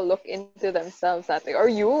people look into themselves that way, or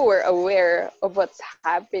you were aware of what's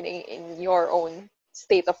happening in your own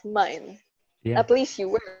state of mind. yeah, At least you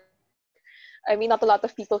were. I mean, not a lot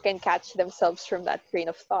of people can catch themselves from that train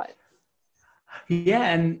of thought.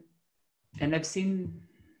 yeah, and I've seen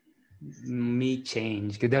me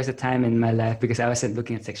change because there was a time in my life because I wasn't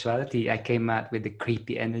looking at sexuality. I came out with the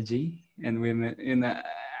creepy energy and women, you know,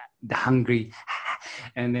 the hungry,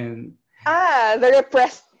 and then Ah, the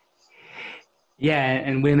repressed yeah,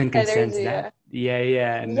 and women can sense energy. that. Yeah.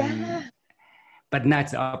 Yeah, and then Yeah. but now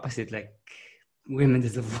it's the opposite. Like women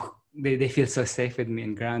just they feel so safe with me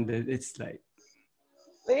and grounded. It's like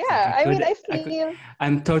Yeah. I mean, I I could, feel.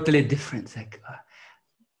 I'm totally different. It's like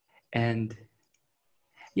and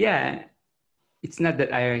yeah, it's not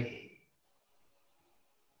that I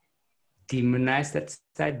demonize that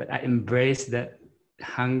side, but I embrace that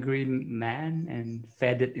hungry man and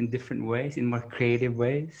fed it in different ways, in more creative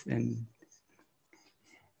ways, and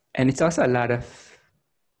it's also a lot of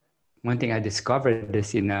one thing I discovered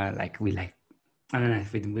is like we like I don't know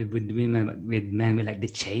if with women with men we like the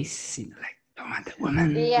chase, like I want the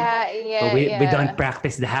woman, Yeah. but Yeah. we don't Yeah.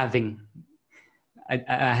 practice the having.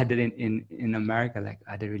 I had it in America. Like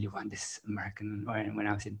I didn't really want this American. Or when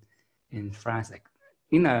I was in France, like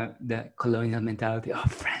the colonial mentality. Oh,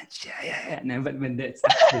 French, yeah. And then, but when it's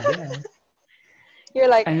actually there, You're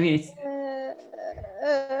like. I mean,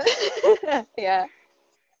 Yeah.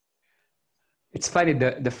 it's funny.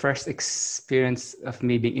 The first experience of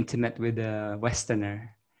me being intimate with a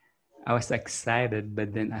Westerner, I was excited,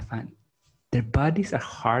 but then I found their bodies are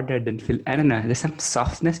harder than I don't know. There's some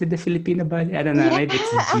softness with the Filipino body. I don't know. Yeah, Maybe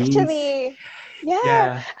it's genes. actually. Yeah,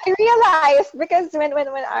 Yeah, I realized because when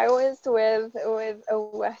I was with a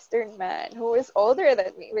Western man who is older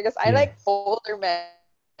than me, because I yeah, like older men,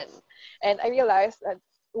 and I realized that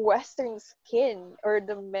Western skin or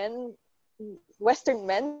Western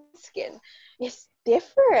men's skin is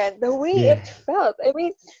different. The way it yeah. felt. I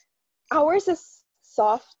mean, ours is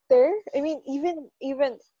softer. I mean, even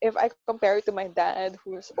if I compare it to my dad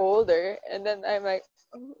who's older, and then I'm like,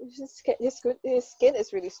 oh, his skin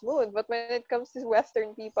is really smooth. But when it comes to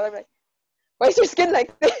Western people, I'm like, Why is your skin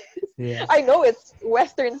like this? Yeah. I know it's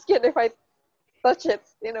Western skin if I touch it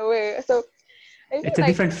in a way. So I It's feel a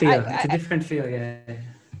like different feel. It's a different feel. Yeah.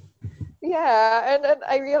 yeah, and then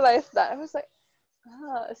I realized that I was like,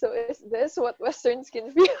 so is this what Western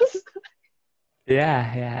skin feels?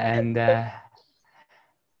 Yeah. Yeah. And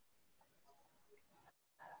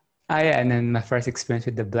and then my first experience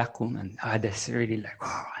with the black woman. That's really like,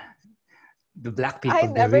 wow. The black I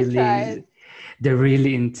people. never tried. They're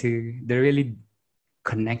really into. They're really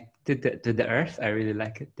connected to the earth. I really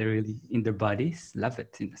like it. They're really in their bodies. Love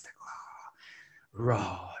it. And it's like,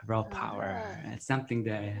 raw power. Ah, It's something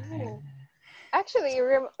that oh. Actually,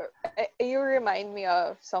 you remind me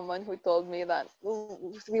of someone who told me that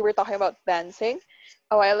we were talking about dancing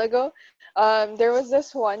a while ago. There was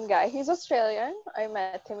this one guy. He's Australian. I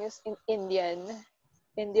met him. He's in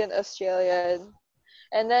Indian Australian,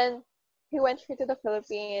 and then he went here to the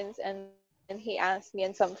Philippines, and he asked me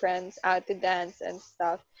and some friends out to dance and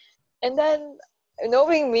stuff. And then,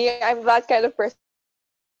 knowing me, I'm that kind of person.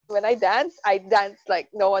 When I dance like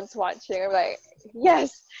no one's watching. I'm like,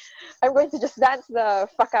 yes, I'm going to just dance the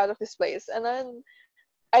fuck out of this place. And then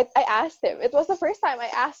I asked him. It was the first time I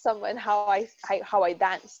asked someone how I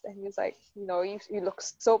danced, and he was like, you look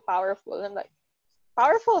so powerful. And I'm like,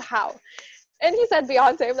 powerful how? And he said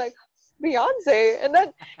Beyonce. I'm like, Beyonce.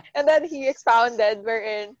 And then he expounded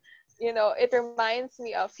wherein it reminds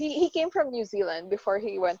me of he came from New Zealand before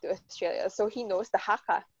he went to Australia, so he knows the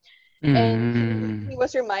haka, and he mm,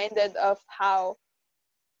 was reminded of how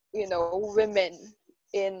women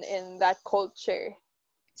in that culture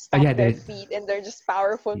oh stomp yeah, their they feet, and they're just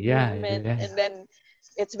powerful yeah, movement, yeah. and then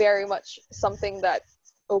it's very much something that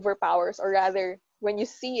overpowers, or rather when you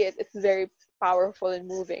see it, it's very powerful and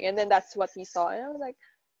moving. And then that's what we saw, and I was like,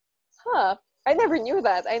 huh, I never knew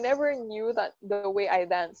that. I never knew that the way I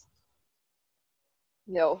danced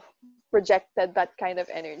you know projected that kind of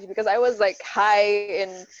energy, because I was like high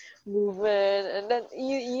in movement, and then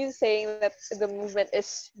you saying that the movement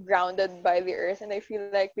is grounded by the earth, and I feel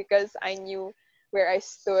like because I knew where I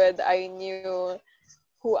stood, I knew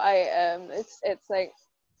who I am. It's like,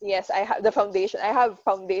 yes, I have the foundation. I have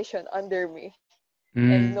foundation under me,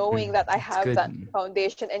 and knowing that I That's have good. that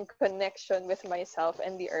foundation and connection with myself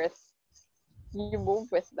and the earth, you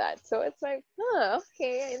move with that. So it's like,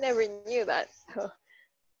 okay, I never knew that. So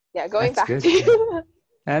yeah, going That's back good. to you.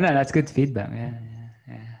 No, that's good feedback. Yeah,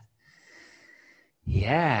 yeah.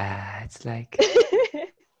 Yeah, it's like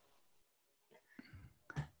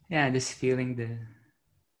just feeling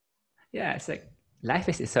it's like life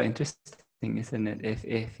is so interesting, isn't it?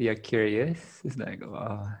 If you're curious, it's like,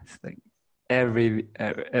 oh, it's like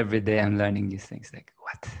every day I'm learning these things. Like,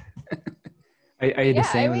 what? Are you the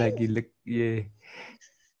Yeah, I same? mean, Like you look, yeah,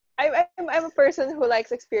 I'm a person who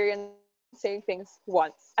likes experiencing things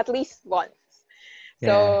once, at least once.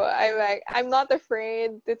 So yeah. I'm not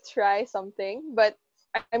afraid to try something, but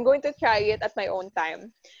I'm going to try it at my own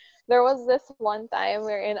time. There was this one time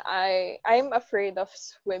wherein I'm afraid of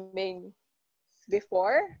swimming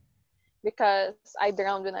before, because I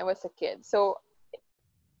drowned when I was a kid. So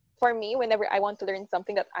for me, whenever I want to learn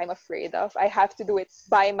something that I'm afraid of, I have to do it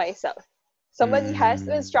by myself. Somebody has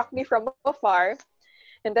to Mm, instruct me from afar,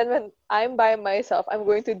 and then when I'm by myself, I'm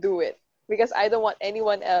going to do it, because I don't want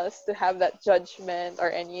anyone else to have that judgment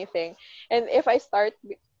or anything. And if I start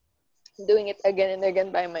doing it again and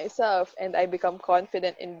again by myself, and I become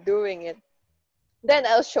confident in doing it, then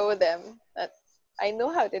I'll show them that I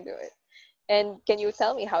know how to do it. And can you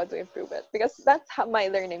tell me how to improve it? Because that's how my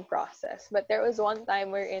learning process. But there was one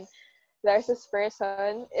time wherein there's this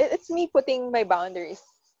person, it's me putting my boundaries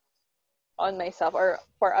on myself, or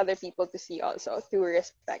for other people to see also, to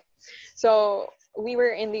respect. So we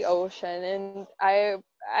were in the ocean, and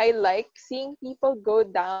I like seeing people go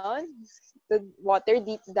down the water,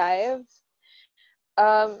 deep dive.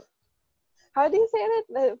 um how do you say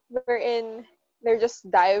that? We're in, they're just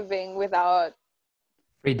diving without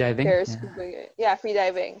free diving. their Yeah, scuba, yeah, free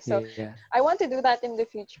diving. So yeah. I want to do that in the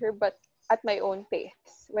future, but at my own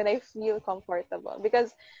pace, when I feel comfortable,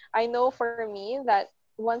 because I know for me that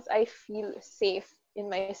once I feel safe in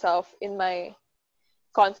myself, in my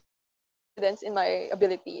confidence, in my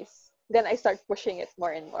abilities, then I start pushing it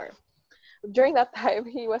more and more. During that time,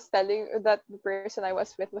 he was telling that the person I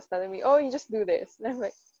was with was telling me, "Oh, you just do this," and I'm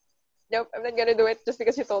like, "Nope, I'm not gonna do it just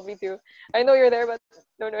because you told me to. I know you're there, but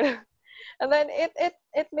no, no, no." And then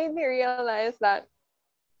it made me realize that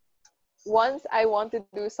once I want to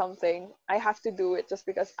do something, I have to do it just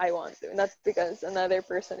because I want to, not because another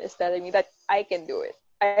person is telling me that I can do it.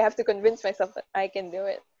 I have to convince myself that I can do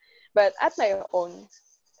it, but at my own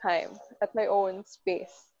time, at my own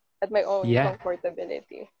space, at my own Yeah,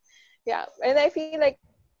 comfortability. Yeah, and I feel like,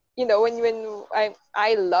 when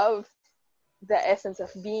I love the essence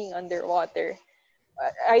of being underwater.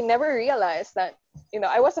 I never realized that,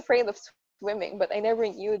 I was afraid of swimming, but I never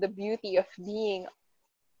knew the beauty of being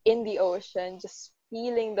in the ocean, just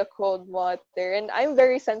feeling the cold water. And I'm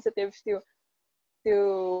very sensitive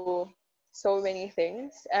to so many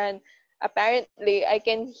things. And apparently, I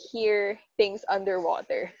can hear things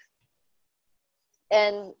underwater.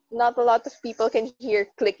 And not a lot of people can hear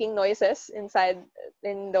clicking noises inside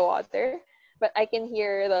in the water, but I can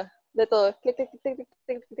hear the little click click click click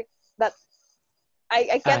click click, that I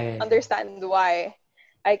Ah, can't yeah, yeah. understand why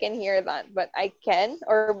I can hear that, but I can,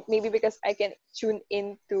 or maybe because I can tune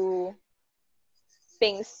into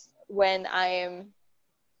things when I'm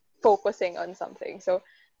focusing on something. So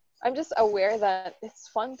I'm just aware that it's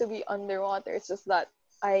fun to be underwater. It's just that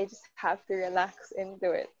I just have to relax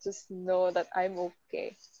into it. Just know that I'm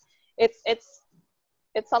okay. It's it's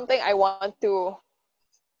it's something I want to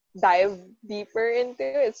dive deeper into.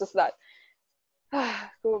 It's just that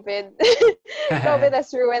COVID COVID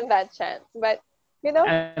has ruined that chance. But you know,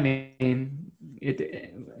 I mean,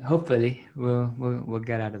 hopefully we'll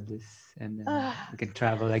get out of this and then we can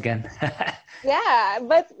travel again. yeah,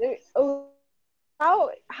 but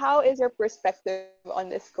how is your perspective on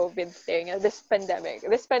this COVID thing, this pandemic?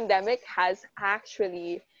 This pandemic has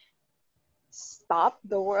actually stopped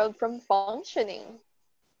the world from functioning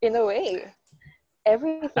in a way.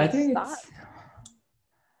 Everything I think stopped. it's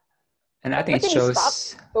and I Not think it really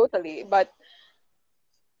stopped shows. totally, but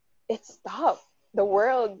it stopped. The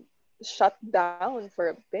world shut down for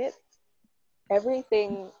a bit.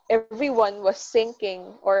 Everyone was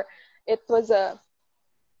sinking, or it was a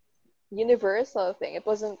universal thing. It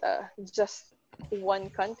wasn't just one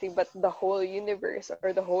country, but the whole universe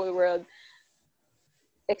or the whole world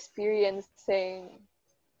experiencing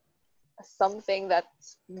something that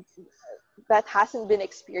hasn't been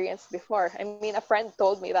experienced before. I mean, a friend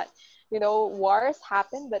told me that, wars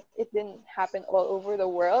happened, but it didn't happen all over the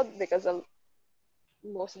world because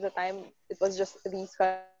most of the time it was just these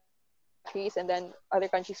countries, and then other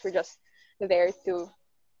countries were just there to,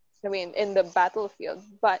 I mean, in the battlefield.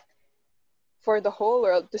 But for the whole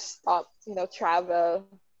world to stop, travel,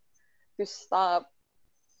 to stop,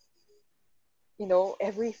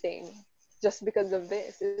 everything just because of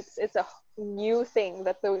this. It's a new thing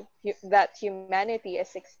that humanity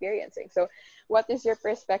is experiencing. So what is your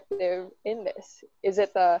perspective in this? Is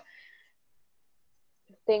it a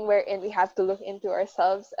thing wherein we have to look into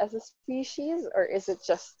ourselves as a species, or is it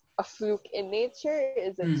just a fluke in nature?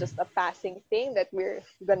 Is it just a passing thing that we're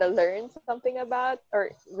gonna learn something about, or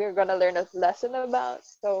we're gonna learn a lesson about?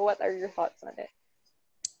 So what are your thoughts on it?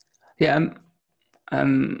 Yeah,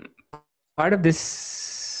 I'm part of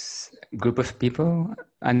this group of people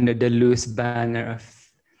under the loose banner of,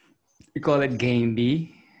 we call it Game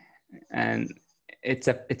B, and it's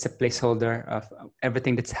a placeholder of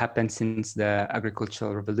everything that's happened since the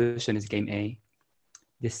agricultural revolution is Game A.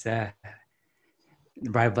 This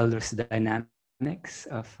rivalrous dynamics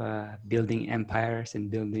of building empires and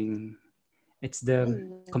building. It's the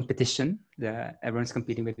Mm. competition. Everyone's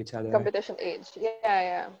competing with each other. Competition age.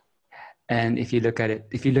 Yeah. And if you look at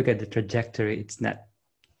the trajectory, it's not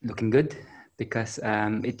looking good because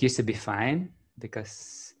it used to be fine.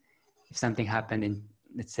 Because if something happened in,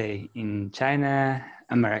 let's say, in China,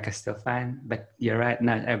 America's still fine. But you're right,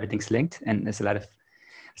 not everything's linked, and there's a lot of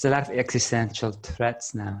existential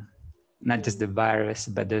threats now. Not just the Mm. virus,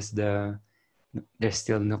 but there's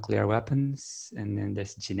still nuclear weapons, and then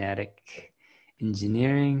there's genetic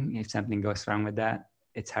engineering. If something goes wrong with that,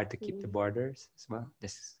 it's hard to keep the Mm. borders as well.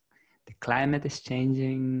 The climate is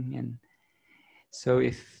changing, and so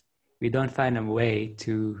if we don't find a way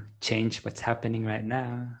to change what's happening right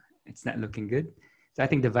now, it's not looking good. So I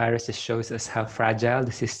think the virus just shows us how fragile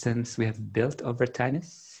the systems we have built over time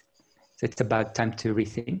is. So it's about time to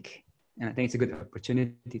rethink, and I think it's a good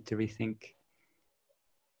opportunity to rethink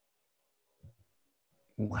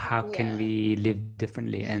how can Yeah. we live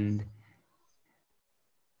differently. And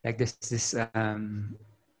like this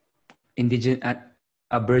indigenous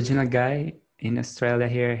aboriginal guy in Australia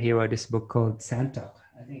here, he wrote this book called Santok.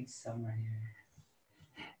 I think it's somewhere here.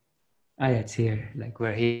 Ah, yeah, it's here. Like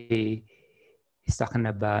where he's talking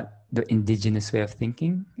about the indigenous way of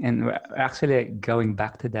thinking, and we're actually going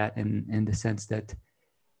back to that in the sense that,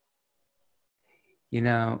 you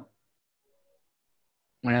know,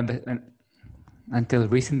 until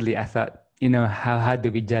recently I thought, how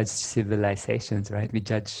do we judge civilizations, right? We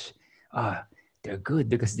judge, oh, they're good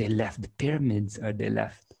because they left the pyramids, or they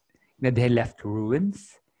left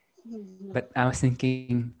ruins. Mhm. But I was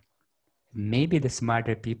thinking maybe the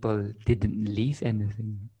smarter people didn't leave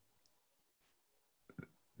anything.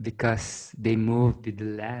 because they moved with the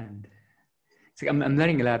land. So I'm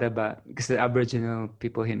learning a lot about, because the Aboriginal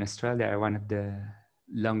people here in Australia are one of the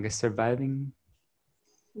longest surviving,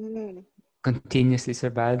 Mm. continuously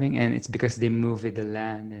surviving, and it's because they move with the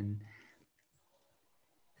land, and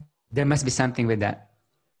there must be something with that.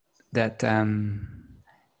 Because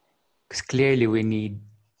clearly we need.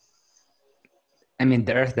 I mean,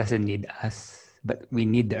 the Earth doesn't need us, but we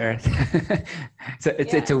need the Mm. Earth. So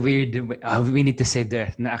it's Yeah. a weird. We need to save the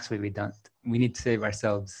Earth. No, actually, we don't. We need to save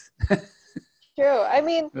ourselves. True. I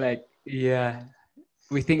mean, Like, yeah,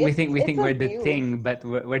 we it's think a we're the view. thing, but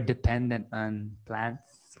we're dependent on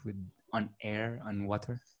plants, with on air, on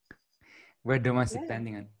water. We're the ones Yeah.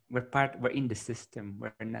 depending on. We're in the system.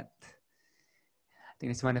 We're not. I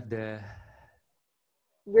think it's one of the.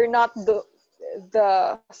 We're not the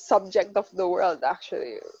subject of the world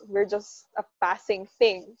actually. We're just a passing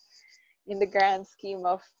thing in the grand scheme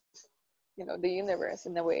of, the universe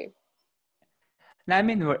in a way. No, I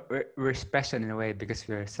mean, we're special in a way because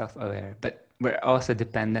we're self-aware, but we're also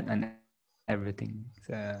dependent on everything.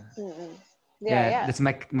 So Mm-mm. yeah, Yeah, that's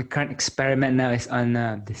yeah. my current experiment now, is on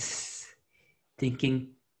this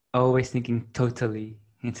thinking, always thinking totally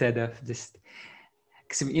instead of just.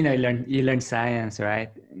 Because you learn science,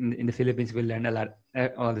 right? In the Philippines, we learn a lot,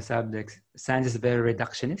 all the subjects. Science is very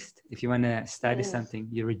reductionist. If you want to study Mm-mm. something,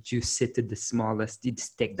 you reduce it to the smallest. You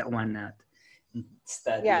just take that one out and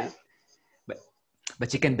study Yeah. it.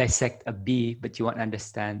 But you can dissect a bee, but you won't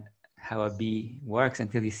understand how a bee works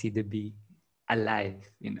until you see the bee alive.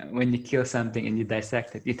 When you kill something and you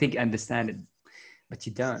dissect it, you think you understand it, but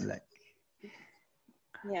you don't.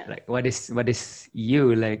 Yeah. What is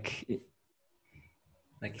you like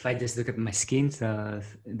if I just look at my skin cells,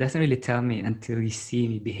 it doesn't really tell me until you see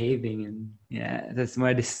me behaving, and yeah, that's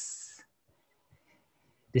more this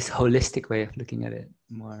holistic way of looking at it.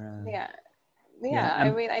 More, Yeah. yeah, Yeah.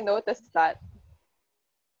 I mean, I noticed that.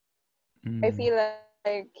 I mm, feel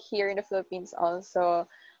like here in the Philippines also,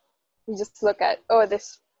 we just look at, oh,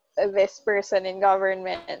 this person in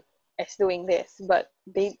government is doing this, but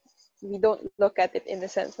we don't look at it in the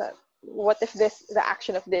sense that, what if the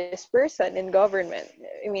action of this person in government,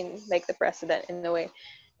 I mean, like the president in a way,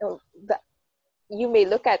 that you may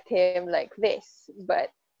look at him like this, but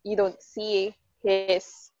you don't see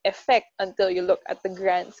his effect until you look at the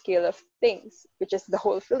grand scale of things, which is the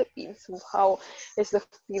whole Philippines. How is the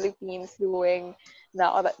Philippines doing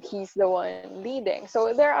now that he's the one leading?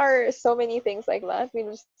 So there are so many things like that.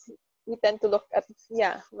 We tend to look at,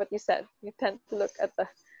 yeah, what you said. We tend to look at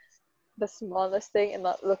the smallest thing and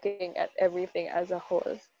not looking at everything as a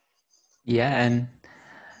whole. yeah, and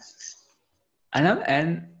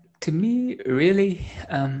to me, really,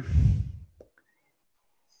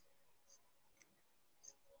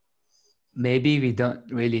 maybe we don't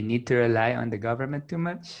really need to rely on the government too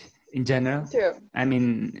much in general. True. I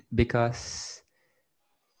mean, because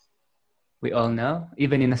we all know,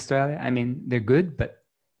 even in Australia, I mean, they're good, but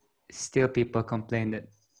still people complain that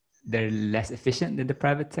they're less efficient than the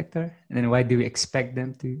private sector. And then why do we expect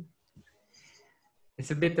them to?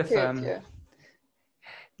 It's a bit of True, true.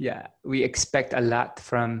 yeah. We expect a lot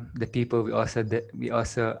from the people. We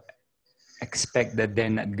also expect that they're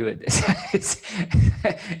not good. It's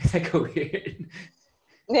like a weird.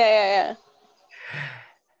 Yeah, yeah, yeah.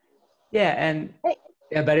 Yeah, and Hey.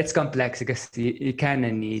 yeah, but it's complex because you kind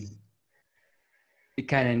of need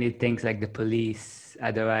things like the police.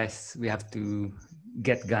 Otherwise, we have to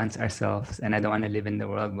get guns ourselves, and I don't want to live in the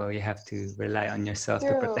world where you have to rely on yourself to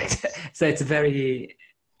True. protect. So it's very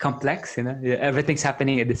complex. Yeah, everything's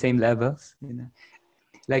happening at the same levels.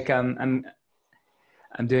 Like I'm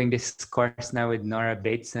doing this course now with Nora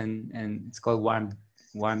Bateson, and it's called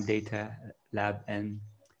Warm Data Lab, and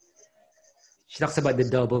she talks about the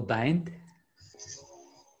double bind,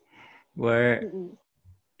 where Mm-mm.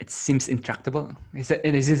 it seems intractable. This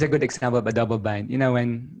is a good example of a double bind.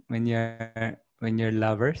 When you're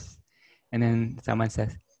lovers, and then someone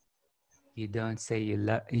says, "You don't say you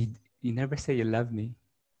never say you love me."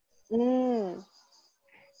 Mm.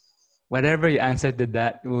 Whatever you answer to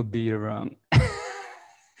that will be wrong.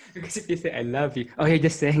 Because if you say "I love you," oh, you're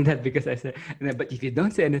just saying that because I said. But if you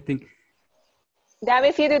don't say anything, Damn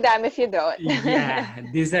if you do, damn if you don't. yeah,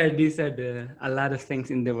 these are a lot of things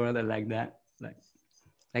in the world are like that.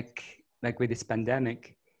 Like with this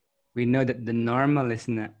pandemic, we know that the normal is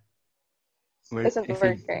not. Where Isn't if you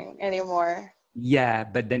working anymore. Yeah,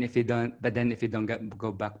 but then if you don't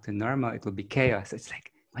go back to normal, it will be chaos. It's like,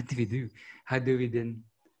 what do we do? How do we then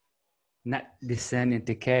not descend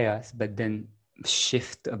into chaos, but then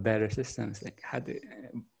shift to a better system? It's like,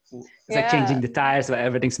 it's like changing Yeah. the tires while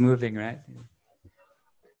everything's moving, right?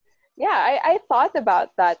 Yeah, I thought about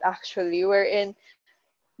that actually. Wherein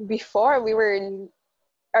before we were in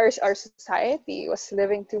our society was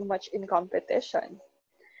living too much in competition.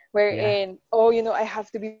 Yeah. Wherein, oh, I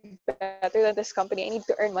have to be better than this company. I need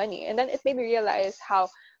to earn money. And then it made me realize how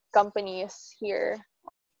companies here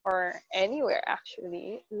or anywhere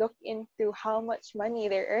actually look into how much money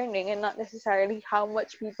they're earning and not necessarily how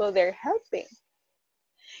much people they're helping.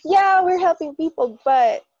 Yeah, we're helping people,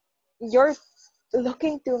 but you're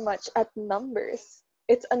looking too much at numbers.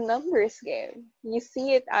 It's a numbers game. You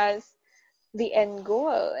see it as the end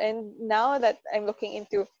goal. And now that I'm looking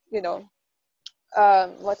into,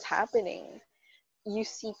 what's happening, you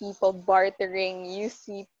see people bartering, you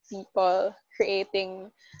see people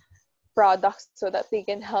creating products so that they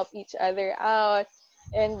can help each other out.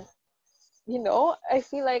 And, I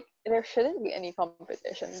feel like there shouldn't be any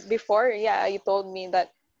competition. Before, yeah, you told me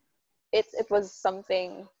that it was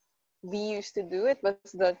something we used to do. It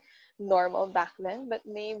was the normal back then, but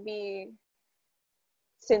maybe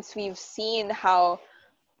since we've seen how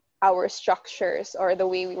our structures or the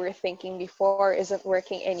way we were thinking before isn't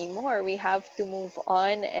working anymore, we have to move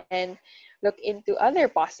on and look into other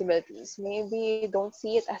possibilities. Maybe don't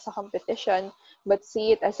see it as a competition, but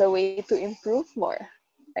see it as a way to improve more.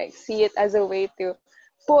 Like see it as a way to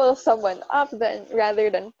pull someone up then rather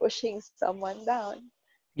than pushing someone down.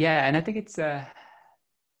 Yeah, and I think it's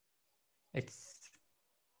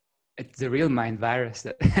it's the real mind virus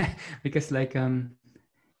that because like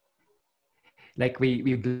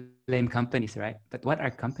we blame companies, right? But what are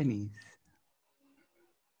companies?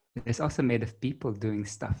 It's also made of people doing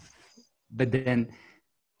stuff. But then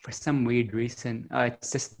for some weird reason, oh,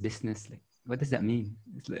 it's just business. Like, what does that mean?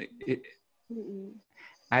 It's like Mm-mm.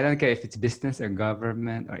 I don't care if it's business or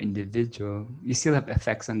government or individual. You still have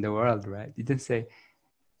effects on the world, right? You didn't say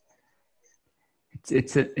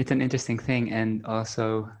it's an interesting thing, and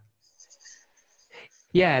also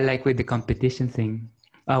yeah, like with the competition thing.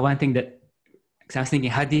 One thing that because I was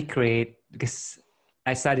thinking, how do you create? Because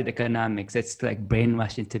I studied economics. It's like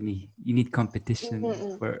brainwashed into me. You need competition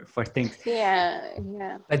Mm-mm. for things. Yeah,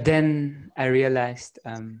 yeah. But then I realized,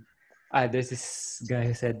 there's this guy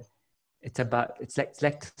who said it's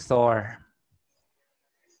like Thor,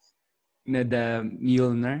 the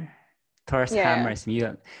Mjolnir. Thor's hammer Yeah. is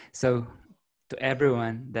Mjolnir. So to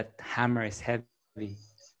everyone, that hammer is heavy.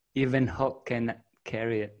 Even Hulk cannot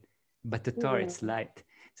carry it, but to Thor, it's Mm-mm. light.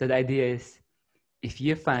 So the idea is if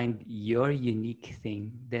you find your unique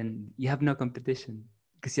thing, then you have no competition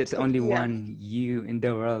because it's only Yeah. one you in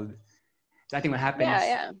the world. So I think what happened Yeah, is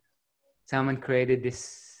yeah. someone created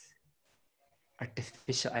this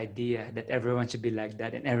artificial idea that everyone should be like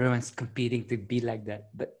that and everyone's competing to be like that.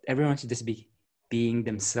 But everyone should just be being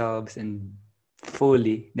themselves and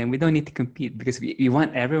fully. Then we don't need to compete because we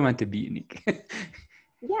want everyone to be unique.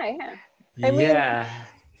 Yeah, yeah. I mean, Yeah.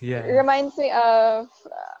 it Yeah. reminds me of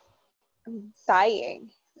tying.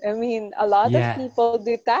 I mean, a lot of Yeah. people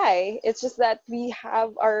do tie. It's just that we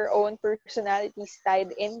have our own personalities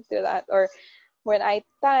tied into that. Or when I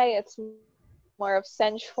tie, it's more of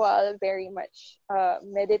sensual, very much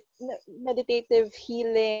meditative,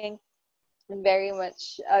 healing, and very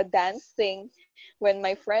much dancing. When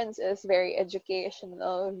my friends is very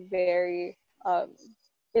educational, very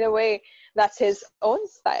in a way that's his own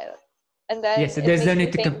style. And then Yeah, so it there's makes no me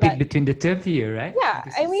need to think that compete between the two of you, right? yeah,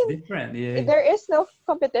 Because I it's mean different. Yeah. there is no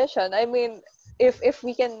competition. I mean, if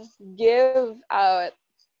we can give out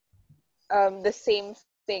the same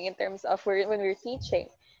thing in terms of when we're teaching,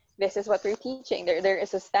 this is what we're teaching. There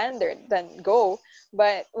is a standard. Then go.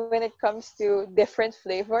 But when it comes to different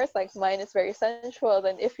flavors, like mine is very sensual.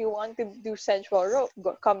 Then if you want to do sensual rope,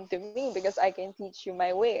 come to me because I can teach you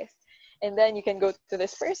my ways. And then you can go to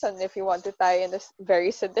this person if you want to tie in this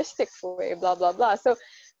very sadistic way. Blah blah blah. So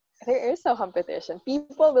there is no competition.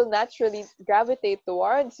 People will naturally gravitate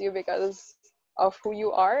towards you because of who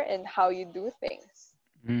you are and how you do things.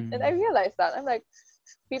 And I Mm. realized that. I'm like,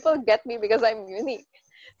 people get me because I'm unique.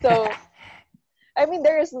 So, I mean,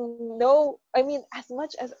 there is no, I mean, as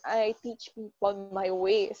much as I teach people my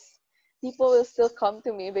ways, people will still come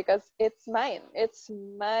to me because it's mine. It's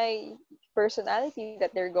my personality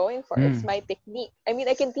that they're going for. It's Mm. my technique. I mean,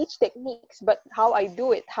 I can teach techniques, but how I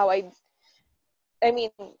do it, I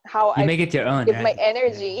mean, how You I make it your own, give my right? Yeah.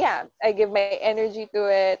 energy. Yeah, I give my energy to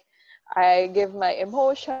it. I give my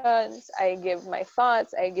emotions. I give my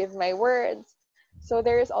thoughts. I give my words. So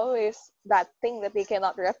there is always that thing that they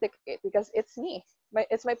cannot replicate because it's me.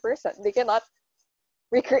 It's my person. They cannot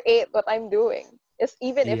recreate what I'm doing. It's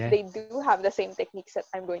even if Yeah. they do have the same techniques that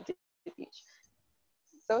I'm going to teach.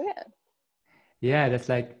 So yeah. Yeah, that's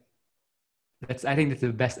I think that's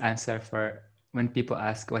the best answer for when people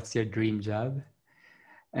ask, "What's your dream job?"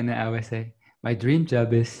 and I always say, "My dream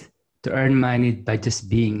job is to earn money by just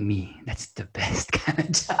being me. That's the best kind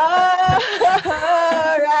of job."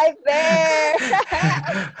 Oh, right there.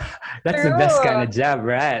 That's the best kind True. of job,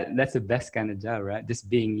 right? That's the best kind of job, right? Just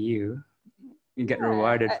being you. You get Yeah.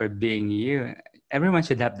 rewarded for being you. Everyone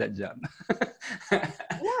should have that job.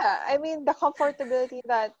 Yeah. I mean, the comfortability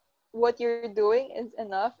that what you're doing is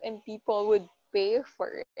enough and people would pay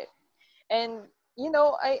for it. And,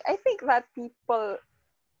 I think that people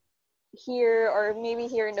here, or maybe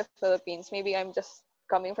here in the Philippines, maybe I'm just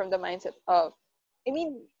coming from the mindset of, I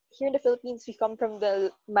mean, here in the Philippines, we come from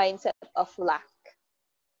the mindset of lack.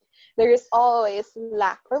 There is always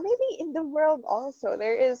lack, or maybe in the world also,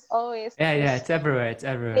 there is always Yeah, yeah, this it's everywhere. It's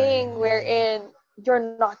everywhere. thing wherein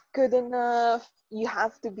you're not good enough, you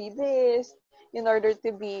have to be this in order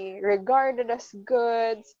to be regarded as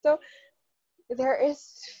good. So there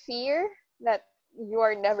is fear that you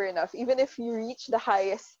are never enough, even if you reach the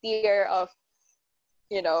highest tier of,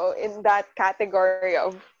 in that category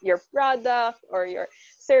of your product or your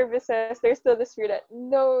services. There's still this fear that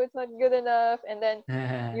no, it's not good enough. And then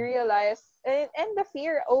you Yeah. realize, and the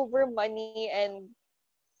fear over money and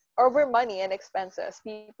expenses.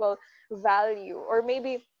 People value, or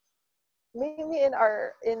maybe in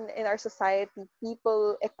our society,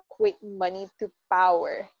 people equate money to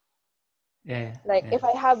power. Yeah, Like, yeah. if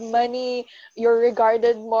I have money, you're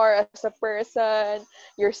regarded more as a person,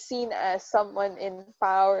 you're seen as someone in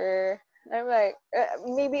power. I'm like,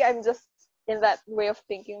 maybe I'm just in that way of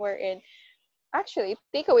thinking wherein, actually,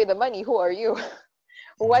 take away the money, who are you?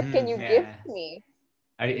 What can you give Yeah. me?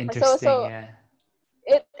 Very So interesting. so Yeah.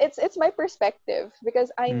 it's my perspective,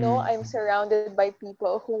 because I know Mm. I'm surrounded by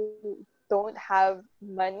people who don't have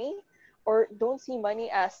money, or don't see money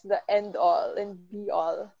as the end all and be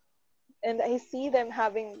all. And I see them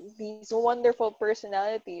having these wonderful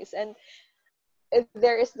personalities, and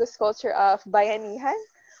there is this culture of bayanihan,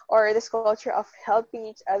 or this culture of helping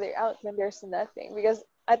each other out when there's nothing. Because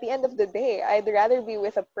at the end of the day, I'd rather be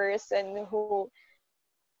with a person who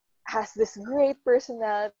has this great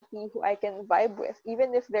personality, who I can vibe with.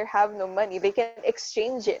 Even if they have no money, they can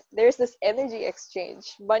exchange it. There's this energy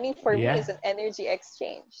exchange. Money for me is Yeah. an energy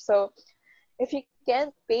exchange. So if you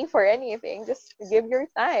can't pay for anything, just give your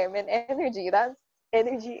time and energy. That's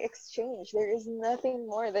energy exchange. There is nothing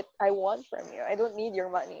more that I want from you. I don't need your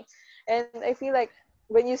money. And I feel like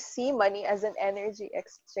when you see money as an energy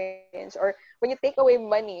exchange, or when you take away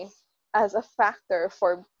money as a factor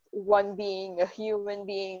for one being a human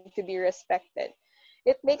being to be respected,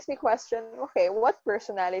 it makes me question, okay, what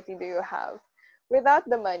personality do you have? Without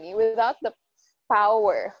the money, without the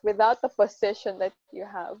power, without the position that you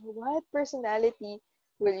have, what personality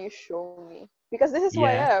will you show me? Because this is who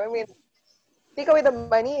I Yeah. am. I mean, take away the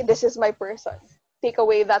money, this is my person. Take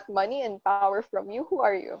away that money and power from you, who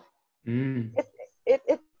are you? Mm. It it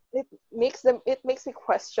it it makes me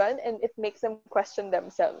question, and it makes them question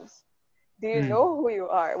themselves. Do you Mm. know who you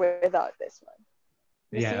are without this one?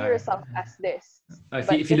 You see Yeah. Yourself as this, but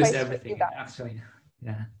If if you I lose strip you everything, down, actually.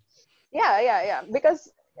 Yeah. yeah.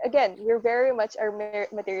 Because again, we're very much our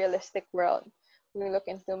materialistic world. We look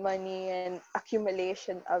into money and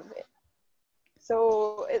accumulation of it.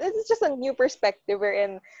 So it's just a new perspective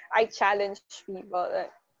wherein I challenge people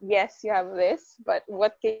that, yes, you have this, but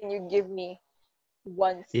what can you give me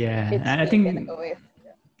once Yeah. it's taken away?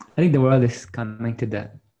 I think the world is coming to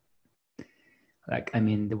that. Like, I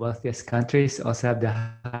mean, the wealthiest countries also have the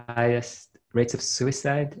highest rates of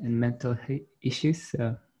suicide and mental issues.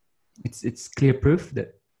 So it's clear proof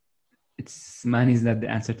that it's money is not the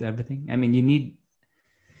answer to everything. I mean,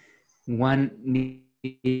 one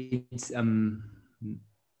needs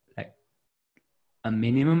like a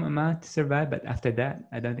minimum amount to survive, but after that,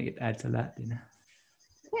 I don't think it adds a lot. Yeah,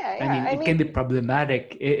 I yeah. mean, I it can be mean,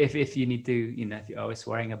 problematic if you need to, if you're always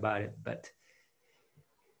worrying about it. But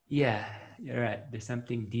yeah, you're right. There's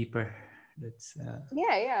something deeper. That's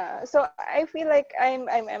yeah. So I feel like I'm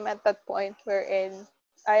at that point wherein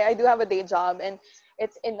I do have a day job, and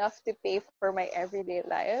it's enough to pay for my everyday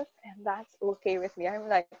life, and that's okay with me.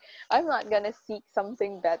 I'm not gonna seek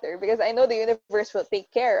something better, because I know the universe will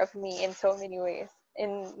take care of me in so many ways,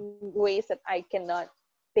 in ways that I cannot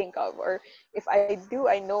think of. Or if I do,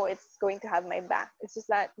 I know it's going to have my back. It's just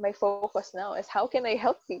that my focus now is, how can I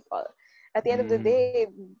help people? At the end of the mm, day,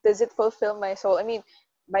 does it fulfill my soul? I mean,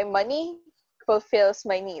 my money fulfills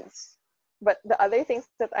my needs. But the other things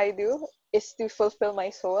that I do is to fulfill my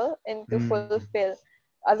soul and to mm, fulfill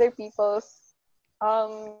other people's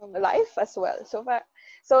life as well.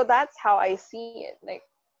 So that's how I see it. Like,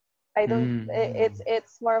 I don't. mm,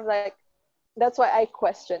 It's more of like, that's why I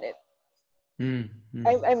question it. Mm,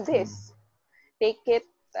 I'm mm. this. Take it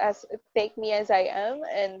as take me as I am,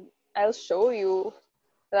 and I'll show you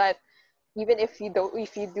that even if you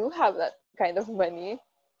do have that kind of money,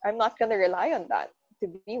 I'm not gonna rely on that to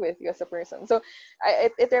be with you as a person. So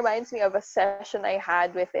it reminds me of a session I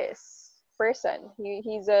had with this person.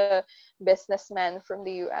 He's a businessman from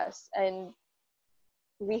the US, and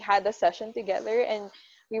we had a session together, and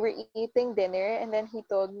we were eating dinner, and then he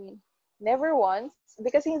told me never once,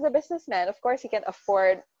 because he's a businessman, of course he can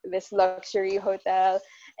afford this luxury hotel,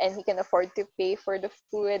 and he can afford to pay for the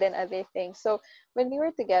food and other things. So when we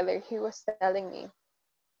were together, he was telling me,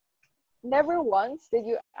 never once did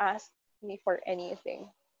you ask me for anything.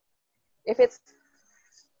 If it's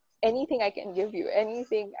anything I can give you,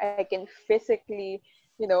 anything I can physically,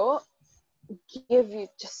 you know, give you,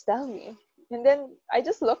 just tell me. And then I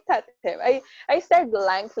just looked at him. I stared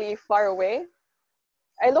blankly far away.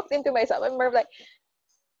 I looked into myself. I'm more like,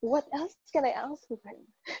 what else can I ask of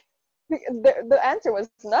him? The answer was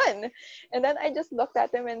none. And then I just looked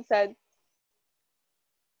at him and said,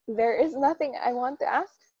 there is nothing I want to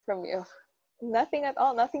ask from you. Nothing at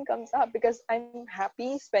all. Nothing comes up because I'm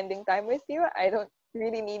happy spending time with you. I don't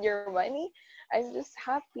really need your money. I'm just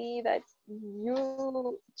happy that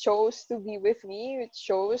you chose to be with me. You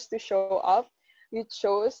chose to show up. You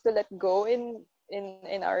chose to let go in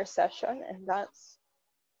our session, and that's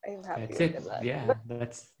I'm happy That's with it. that. Yeah, But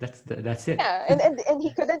that's it. yeah, and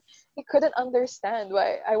he couldn't understand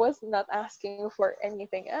why I was not asking for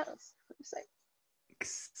anything else. It's like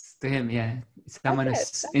To him, yeah, that's someone it.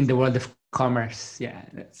 who's in That's the world of commerce. Yeah,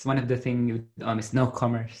 that's one of the things with is no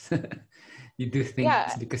commerce. You do things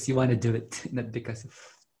yeah. because you want to do it, not because of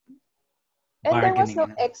And there was bargaining. no You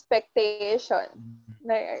know. expectation. Mm,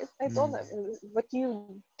 Like I told mm. him, what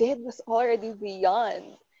you did was already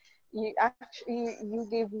beyond. You actually you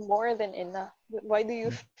gave more than enough. Why do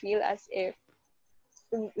you feel as if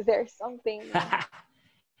there's something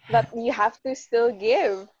that you have to still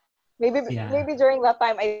give? Yeah. Maybe during that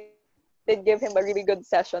time I did give him a really good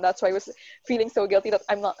session. That's why I was feeling so guilty that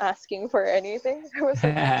I'm not asking for anything. I was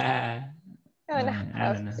like, I don't I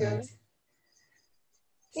have don't know. to. It's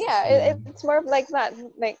Yeah, weird. it's more of like that.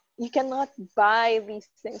 Like you cannot buy these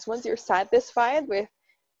things once you're satisfied with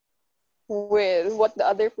what the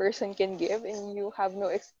other person can give, and you have no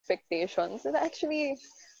expectations. It actually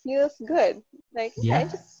feels good. Like, yeah, I Yeah.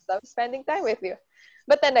 just love spending time with you.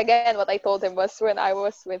 But then again, what I told him was when I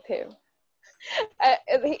was with him,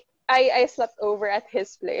 I slept over at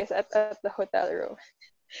his place at the hotel room.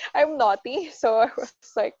 I'm naughty, so I was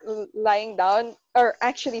like lying down, or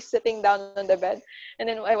actually sitting down on the bed, and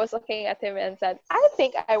then I was looking at him and said, "I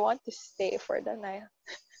think I want to stay for the night."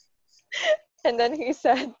 And then he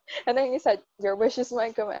said, "Your wish is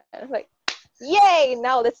my command." I was like, "Yay!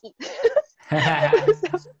 Now let's eat."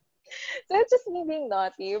 So it's just me being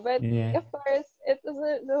naughty, but Yeah. of course it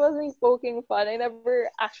was me poking fun. I never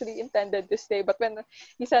actually intended to stay, but when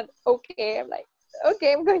he said okay, I'm like,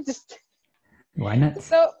 okay, I'm going to stay. Why not?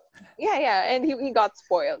 So yeah, and he got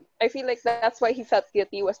spoiled. I feel like that's why he felt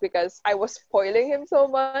guilty, was because I was spoiling him so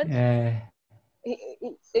much. Uh,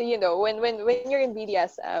 When you're in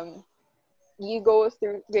BDSM, you go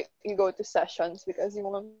to sessions because you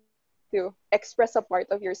want to express a part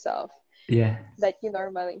of yourself yeah. that you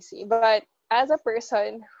normally see. But as a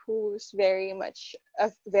person who's very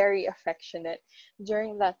affectionate,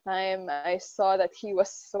 during that time I saw that he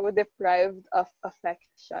was so deprived of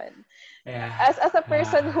affection. Yeah. As a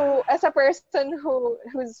person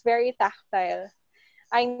who's very tactile,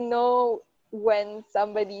 I know when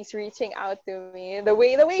somebody's reaching out to me. The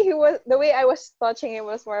way I was touching him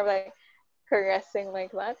was more of like caressing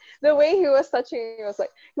like that. The way he was touching me was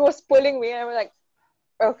like he was pulling me, and I'm like,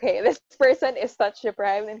 okay, this person is touch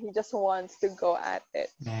deprived and he just wants to go at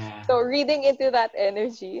it. Yeah. So reading into that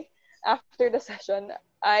energy after the session,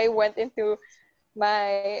 I went into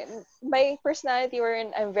my personality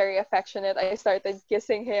wherein I'm very affectionate. I started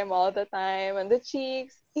kissing him all the time on the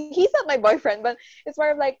cheeks. He's not my boyfriend, but it's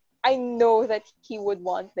more of like I know that he would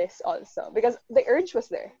want this also because the urge was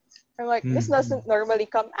there. I'm like, this Mm. doesn't normally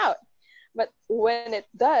come out. But when it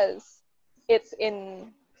does, it's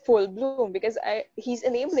in full bloom because I he's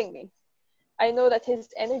enabling me. I know that his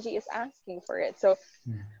energy is asking for it. So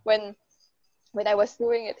Yeah. when when I was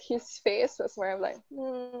doing it, his face was more of like,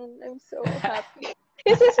 I'm so happy.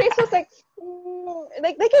 His face was like,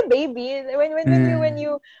 like a baby.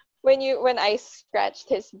 Mm. When I scratched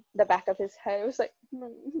the back of his head, it was like,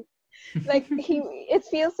 like it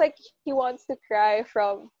feels like he wants to cry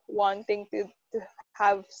from wanting to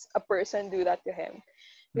have a person do that to him,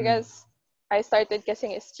 Mm. because I started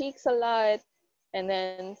kissing his cheeks a lot. and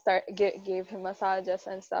then gave him massages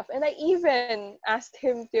and stuff. And I even asked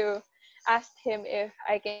him if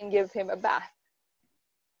I can give him a bath.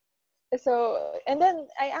 So, and then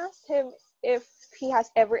I asked him if he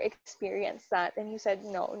has ever experienced that, and he said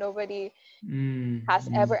no, nobody Mm, has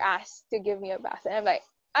mm. ever asked to give me a bath. And I'm like,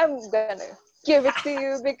 I'm gonna give it to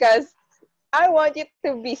you because I want you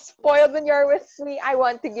to be spoiled when you're with me. I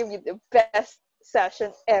want to give you the best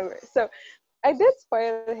session ever. So I did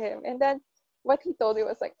spoil him. And then what he told me was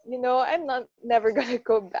like, I'm not never gonna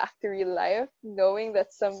go back to real life knowing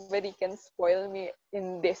that somebody can spoil me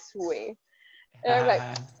in this way. And I'm like,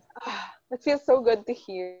 that feels so good to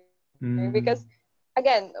hear because Mm,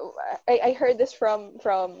 again, I heard this from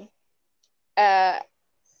uh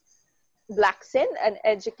Blackson, an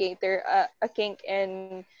educator, a kink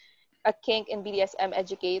and BDSM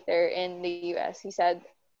educator in the US. He said,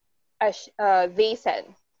 they said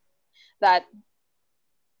that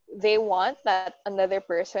they want that another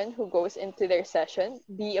person who goes into their session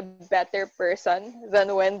be a better person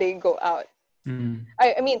than when they go out. mm,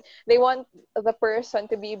 I mean, they want the person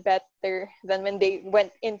to be better than when they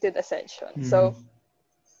went into the session. So mm.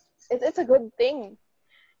 it's a good thing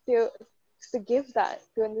to give that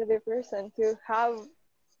to another person, to have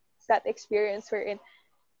that experience wherein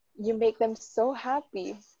you make them so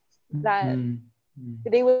happy that Mm, mm,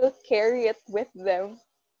 they will carry it with them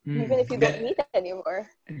even if mm. you don't meet anymore.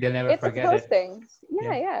 They'll never It's forget those it. things.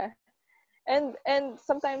 Yeah, Yeah. yeah. And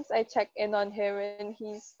sometimes I check in on him and he's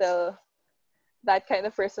still that kind of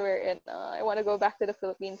person wherein I want to go back to the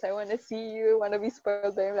Philippines. I want to see you. I want to be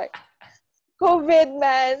spoiled by him. Like, COVID,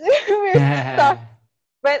 man. We're stuck.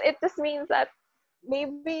 But it just means that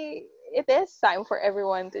maybe it is time for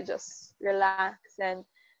everyone to just relax and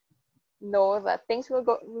know that things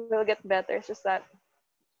will get better. It's just that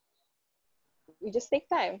we just take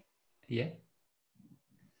time. Yeah.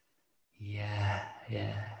 Yeah.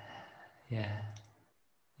 Yeah. Yeah.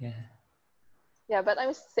 Yeah. Yeah, but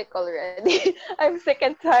I'm sick already. I'm sick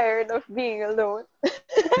and tired of being alone.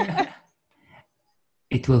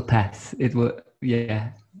 It will pass. It will.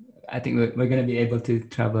 Yeah. I think we're gonna be able to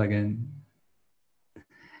travel again.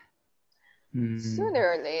 Mm,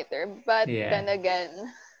 Sooner or later. But yeah. then again,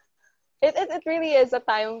 it really is a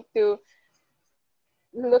time to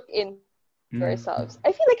look into ourselves. I feel Mm, like I'm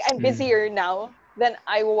busier mm, now than I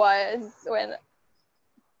was when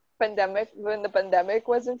the pandemic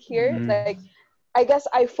wasn't here. mm, Like I guess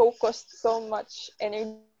I focused so much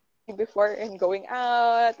energy before in going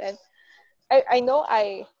out, and I know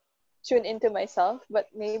I tune into myself, but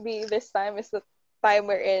maybe this time is the time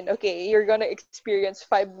we're in. Okay, you're gonna experience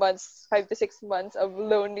 5 months, 5 to 6 months of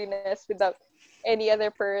loneliness without any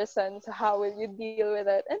other person. So how will you deal with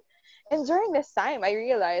it? And during this time, I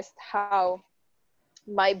realized how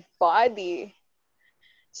my body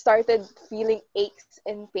started feeling aches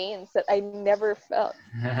and pains that I never felt.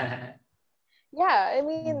 Yeah, I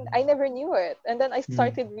mean, I mm, never knew it. And then I mm,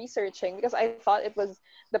 started researching because I thought it was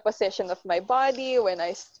the position of my body when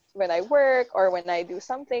I work or when I do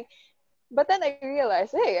something. But then I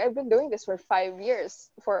realized, hey, I've been doing this for 5 years,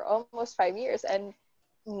 for almost 5 years, and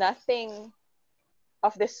nothing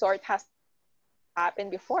of this sort has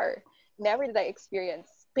happened before. Never did I experience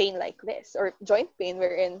pain like this or joint pain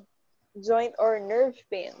wherein joint or nerve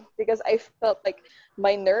pain because I felt like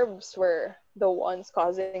my nerves were the ones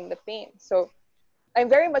causing the pain. So I'm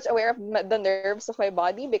very much aware of the nerves of my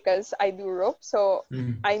body because I do rope, so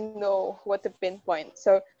mm, I know what to pinpoint.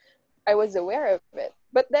 So I was aware of it.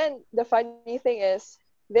 But then the funny thing is,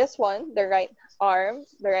 this one, the right arm,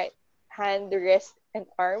 the right hand, the wrist, and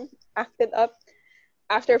arm acted up.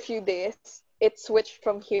 After a few days, it switched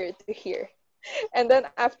from here to here. And then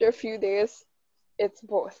after a few days, it's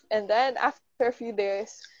both. And then after a few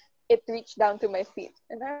days, it reached down to my feet.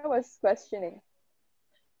 And I was questioning,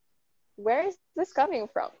 where is this coming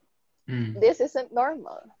from? mm, This isn't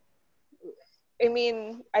normal. I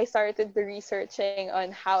mean, I started the researching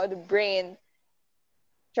on how the brain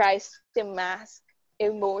tries to mask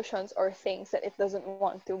emotions or things that it doesn't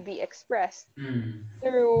want to be expressed mm,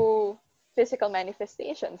 through physical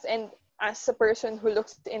manifestations. And as a person who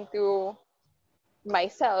looks into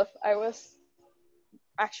myself, I was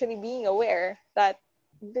actually being aware that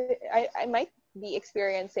I might be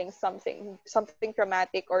experiencing something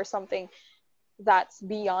traumatic or something that's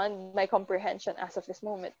beyond my comprehension as of this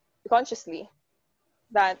moment consciously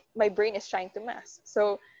that my brain is trying to mask.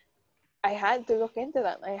 So I had to look into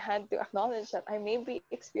that. I had to acknowledge that I may be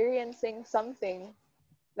experiencing something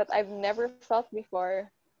that I've never felt before,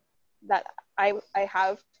 that I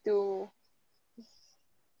have to,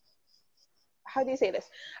 how do you say this?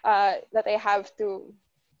 That I have to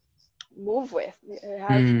move with. I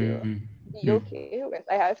have to mm. be Mm. okay with.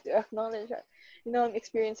 I have to acknowledge that, I'm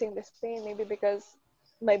experiencing this pain maybe because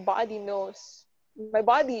my body knows my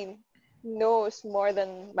body knows more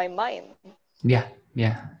than my mind. Yeah,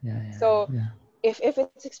 yeah, yeah, yeah, So yeah. if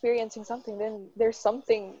it's experiencing something, then there's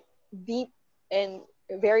something deep and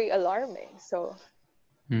very alarming. So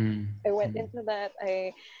Mm. I went Mm. into that.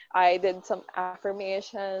 I did some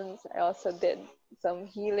affirmations. I also did some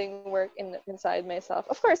healing work inside myself.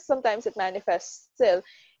 Of course, sometimes it manifests still.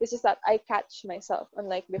 It's just that I catch myself,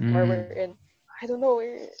 unlike before, Mm. wherein I don't know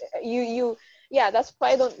where yeah. That's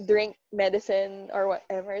why I don't drink medicine or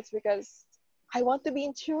whatever. It's because I want to be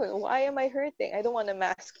in tune. Why am I hurting? I don't want to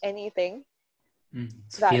mask anything Mm.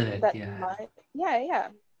 that Feel it, that yeah. my yeah,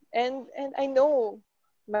 and I know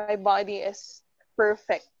my body is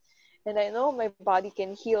perfect, and I know my body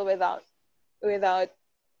can heal without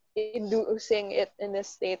inducing it in a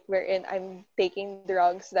state wherein I'm taking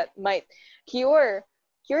drugs that might cure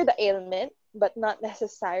cure the ailment, but not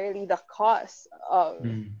necessarily the cause of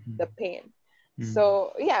Mm. the pain. Mm.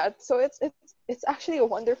 So yeah, so it's actually a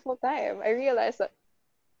wonderful time. I realized that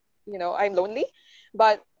I'm lonely,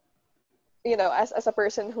 but as a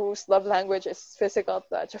person whose love language is physical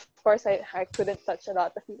touch, of course I couldn't touch a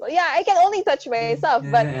lot of people. Yeah, I can only touch Mm. myself,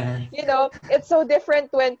 but Yeah. it's so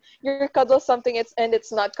different when you cuddle something and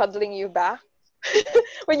it's not cuddling you back.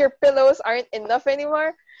 When your pillows aren't enough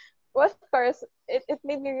anymore. Well, of course, it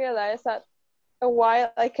made me realize that a while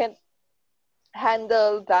I can't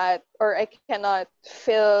handle that, or I cannot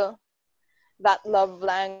feel that love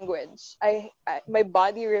language. My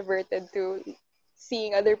body reverted to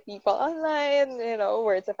seeing other people online,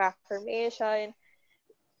 words of affirmation,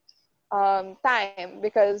 time,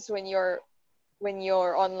 because when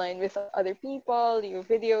you're online with other people, you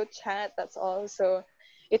video chat. That's also,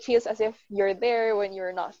 it feels as if you're there when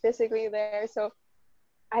you're not physically there. So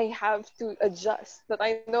I have to adjust. But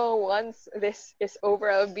I know once this is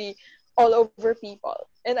over, I'll be all over people.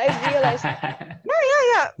 And I've realized, yeah, yeah,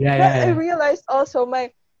 yeah. Yeah, But I yeah, realized also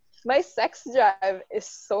my sex drive is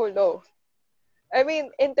so low. I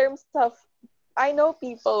mean, in terms of, I know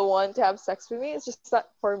people want to have sex with me. It's just that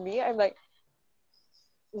for me, I'm like,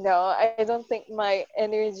 no, I don't think my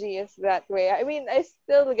energy is that way. I mean, I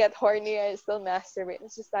still get horny. I still masturbate.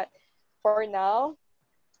 It's just that for now,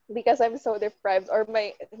 because I'm so deprived, or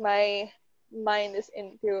my mind is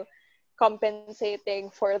into compensating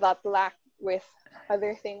for that lack with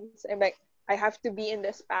other things. I'm like, I have to be in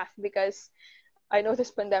this path because I know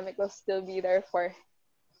this pandemic will still be there for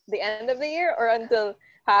the end of the year or until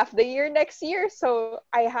half the year next year. So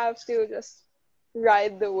I have to just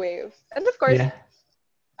ride the wave. And of course, yeah.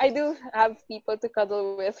 I do have people to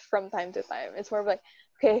cuddle with from time to time. It's more of like,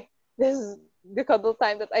 okay, this is the cuddle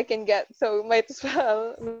time that I can get, so might as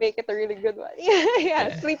well make it a really good one. Yeah, yeah.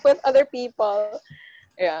 Yeah. Sleep with other people.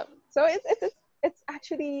 Yeah. So it's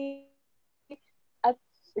actually a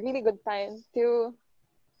really good time to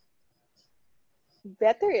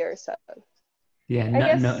better yourself. Yeah, I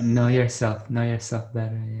guess. know yourself. Know yourself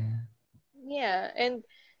better. Yeah. Yeah, and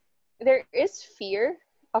there is fear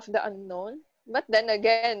of the unknown, but then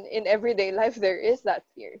again, in everyday life, there is that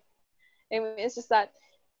fear. I mean, it's just that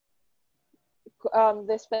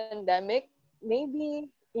this pandemic, maybe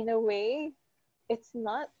in a way, it's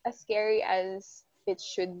not as scary as it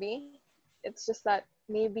should be. It's just that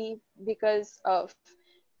maybe because of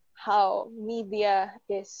how media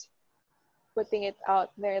is putting it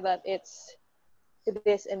out there that it's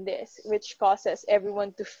this and this, which causes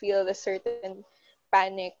everyone to feel a certain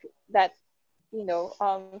panic that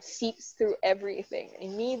seeps through everything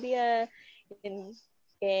in media,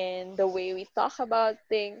 in the way we talk about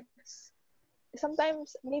things.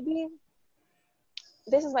 Sometimes maybe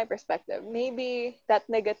this is my perspective. Maybe that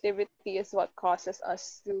negativity is what causes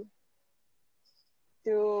us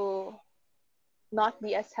to not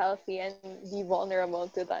be as healthy and be vulnerable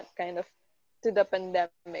to that kind of to the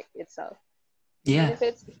pandemic itself. I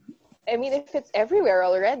mean, Yeah. if it's everywhere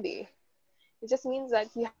already, it just means that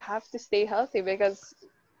you have to stay healthy because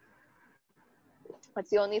that's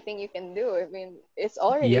the only thing you can do. I mean, it's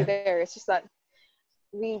already Yeah. there. It's just that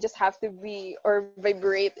we just have to be or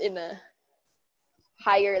vibrate in a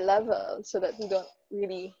higher level so that we don't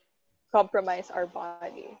really compromise our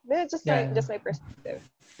body. But it's just Yeah. my perspective.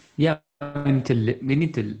 Yeah. We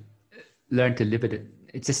need to learn to live with it.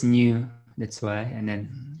 It's just new. That's why, and then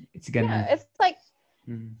it's gonna. Yeah,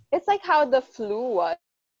 Mm. it's like how the flu was,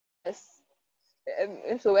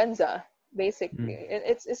 influenza, basically. Mm.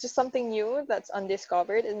 It's just something new that's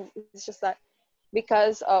undiscovered, and it's just that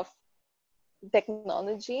because of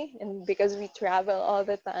technology and because we travel all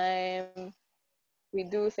the time, we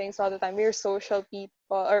do things all the time. We're social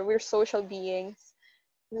people, or we're social beings.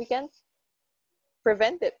 We can't.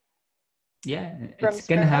 prevent it Yeah, from it's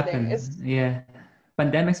gonna spreading. happen. Yeah,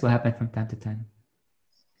 pandemics will happen from time to time.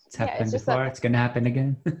 It's Yeah, happened it's just that before. It's gonna happen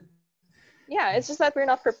again. yeah, it's just that we're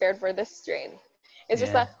not prepared for this strain. It's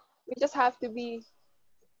just Yeah, that we just have to be,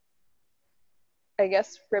 I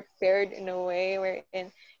guess, prepared in a way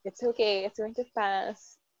wherein it's okay, it's going to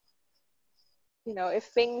pass. If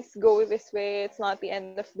things go this way, it's not the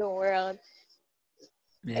end of the world.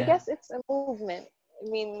 I yeah, guess it's a movement. I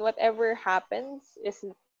mean, whatever happens is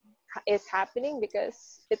happening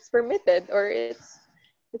because it's permitted, or it's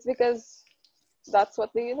because that's what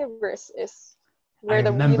the universe is, I where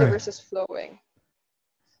the remember. universe is flowing.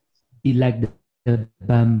 Be like the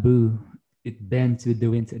bamboo. It bends with the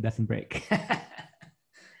wind, so it doesn't break.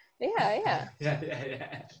 Yeah, yeah.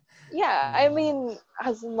 Yeah. Yeah, I mean,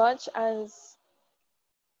 as much as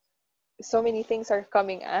so many things are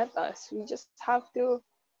coming at us, we just have to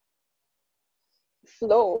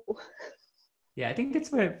flow. Yeah, I think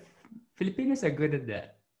that's where Filipinos are good at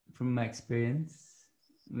that. From my experience,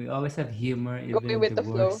 we always have humor, even Going in with the the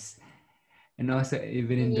flow. worst, and also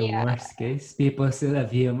even in the Yeah, worst case, people still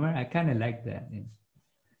have humor. I kind of like that.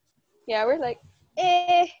 yeah, we're like,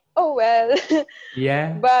 oh well.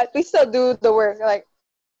 Yeah. But we still do the work. Like,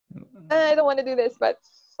 I don't want to do this, but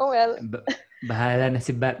oh well. Bahala na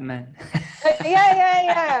si Batman. Yeah, yeah,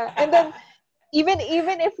 yeah. And then even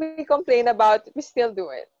if we complain about it, we still do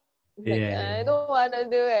it. Like, Yeah, I yeah. don't want to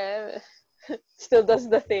do it. Still does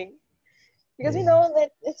the thing because we Yeah. know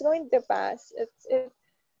that it's going to pass.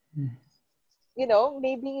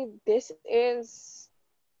 Maybe this is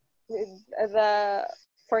the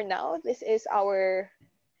for now. This is our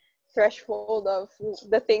threshold of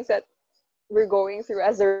the things that we're going through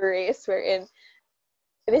as a race. Wherein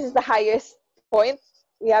this is the highest point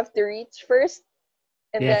we have to reach first,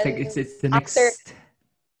 and Yeah, it's like then it's the after, next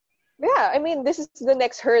yeah, I mean, this is the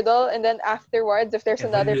next hurdle, and then afterwards, if there's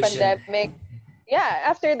another evolution. pandemic, yeah,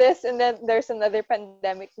 after this, and then there's another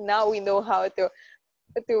pandemic. Now we know how to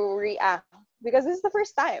react because this is the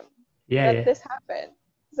first time Yeah, that yeah. this happened.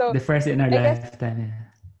 So The first in our I guess, lifetime.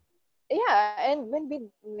 Yeah. yeah, and when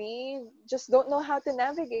we just don't know how to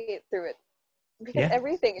navigate through it because Yeah.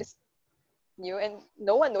 everything is new and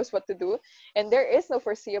no one knows what to do, and there is no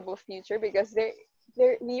foreseeable future because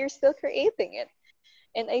we are still creating it.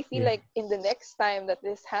 And I feel Yeah. like in the next time that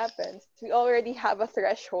this happens, we already have a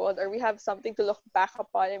threshold, or we have something to look back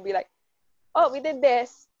upon and be like, oh, we did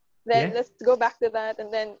this. Then Yeah. let's go back to that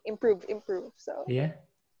and then improve, improve. So Yeah.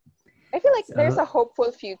 I feel like there's So a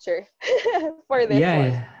hopeful future for this yeah,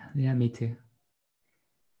 one. yeah. Yeah, me too.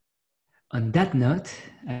 On that note,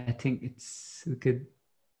 I think we could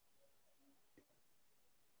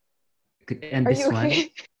end Are this you one.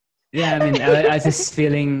 okay? Yeah, I mean, I was just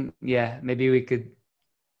feeling, yeah, maybe we could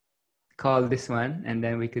call this one and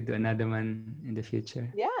then we could do another one in the future.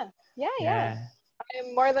 Yeah, yeah, yeah. Yeah.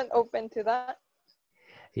 I'm more than open to that.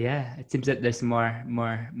 Yeah. It seems that there's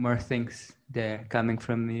more things there coming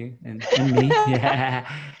from you and me. Yeah.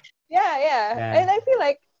 Yeah, yeah. Yeah. And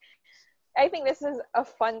I think this is a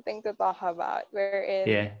fun thing to talk about, wherein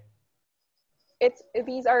Yeah.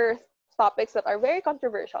 these are topics that are very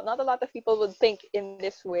controversial. Not a lot of people would think in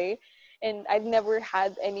this way, and I've never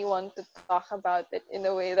had anyone to talk about it in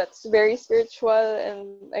a way that's very spiritual.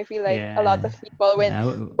 And I feel like a lot Yeah. of people, Now,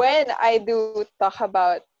 when I do talk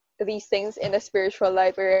about these things in a spiritual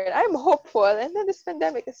light, where I'm hopeful, and then this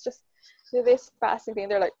pandemic is just this passing thing.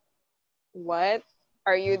 They're like, "What?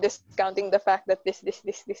 Are you discounting the fact that this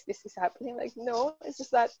is happening?" Like, no, it's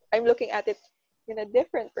just that I'm looking at it in a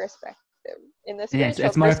different perspective, in a yeah,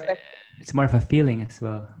 spiritual perspective. it's more of a feeling as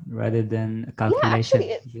well rather than a Yeah,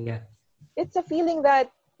 actually, calculation. Yeah. it's a feeling that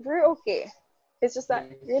we're okay. It's just that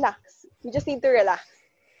relax. We just need to relax.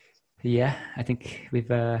 Yeah, I think we've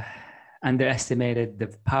underestimated the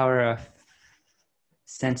power of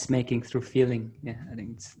sense making through feeling. Yeah, I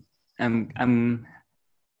think I'm I'm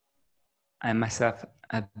I myself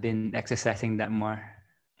have been exercising that more.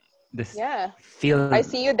 This Yeah, I feel.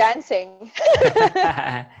 see you dancing.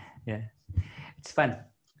 Yeah, it's fun.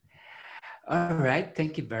 All right,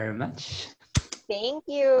 thank you very much. Thank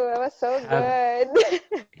you. It was so Have good.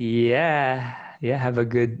 yeah, have a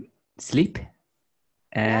good sleep.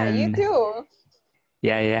 Yeah, you And too.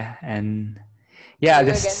 yeah, and yeah, I See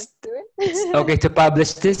you again guess it's soon. okay to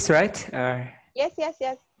publish this, right? Or Yes, yes,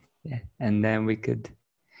 yes. yeah, and then we could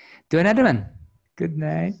do another one. Good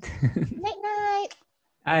night. Night, night.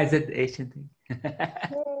 Is it the Asian thing?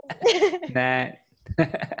 Night.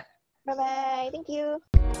 Bye bye. Thank you.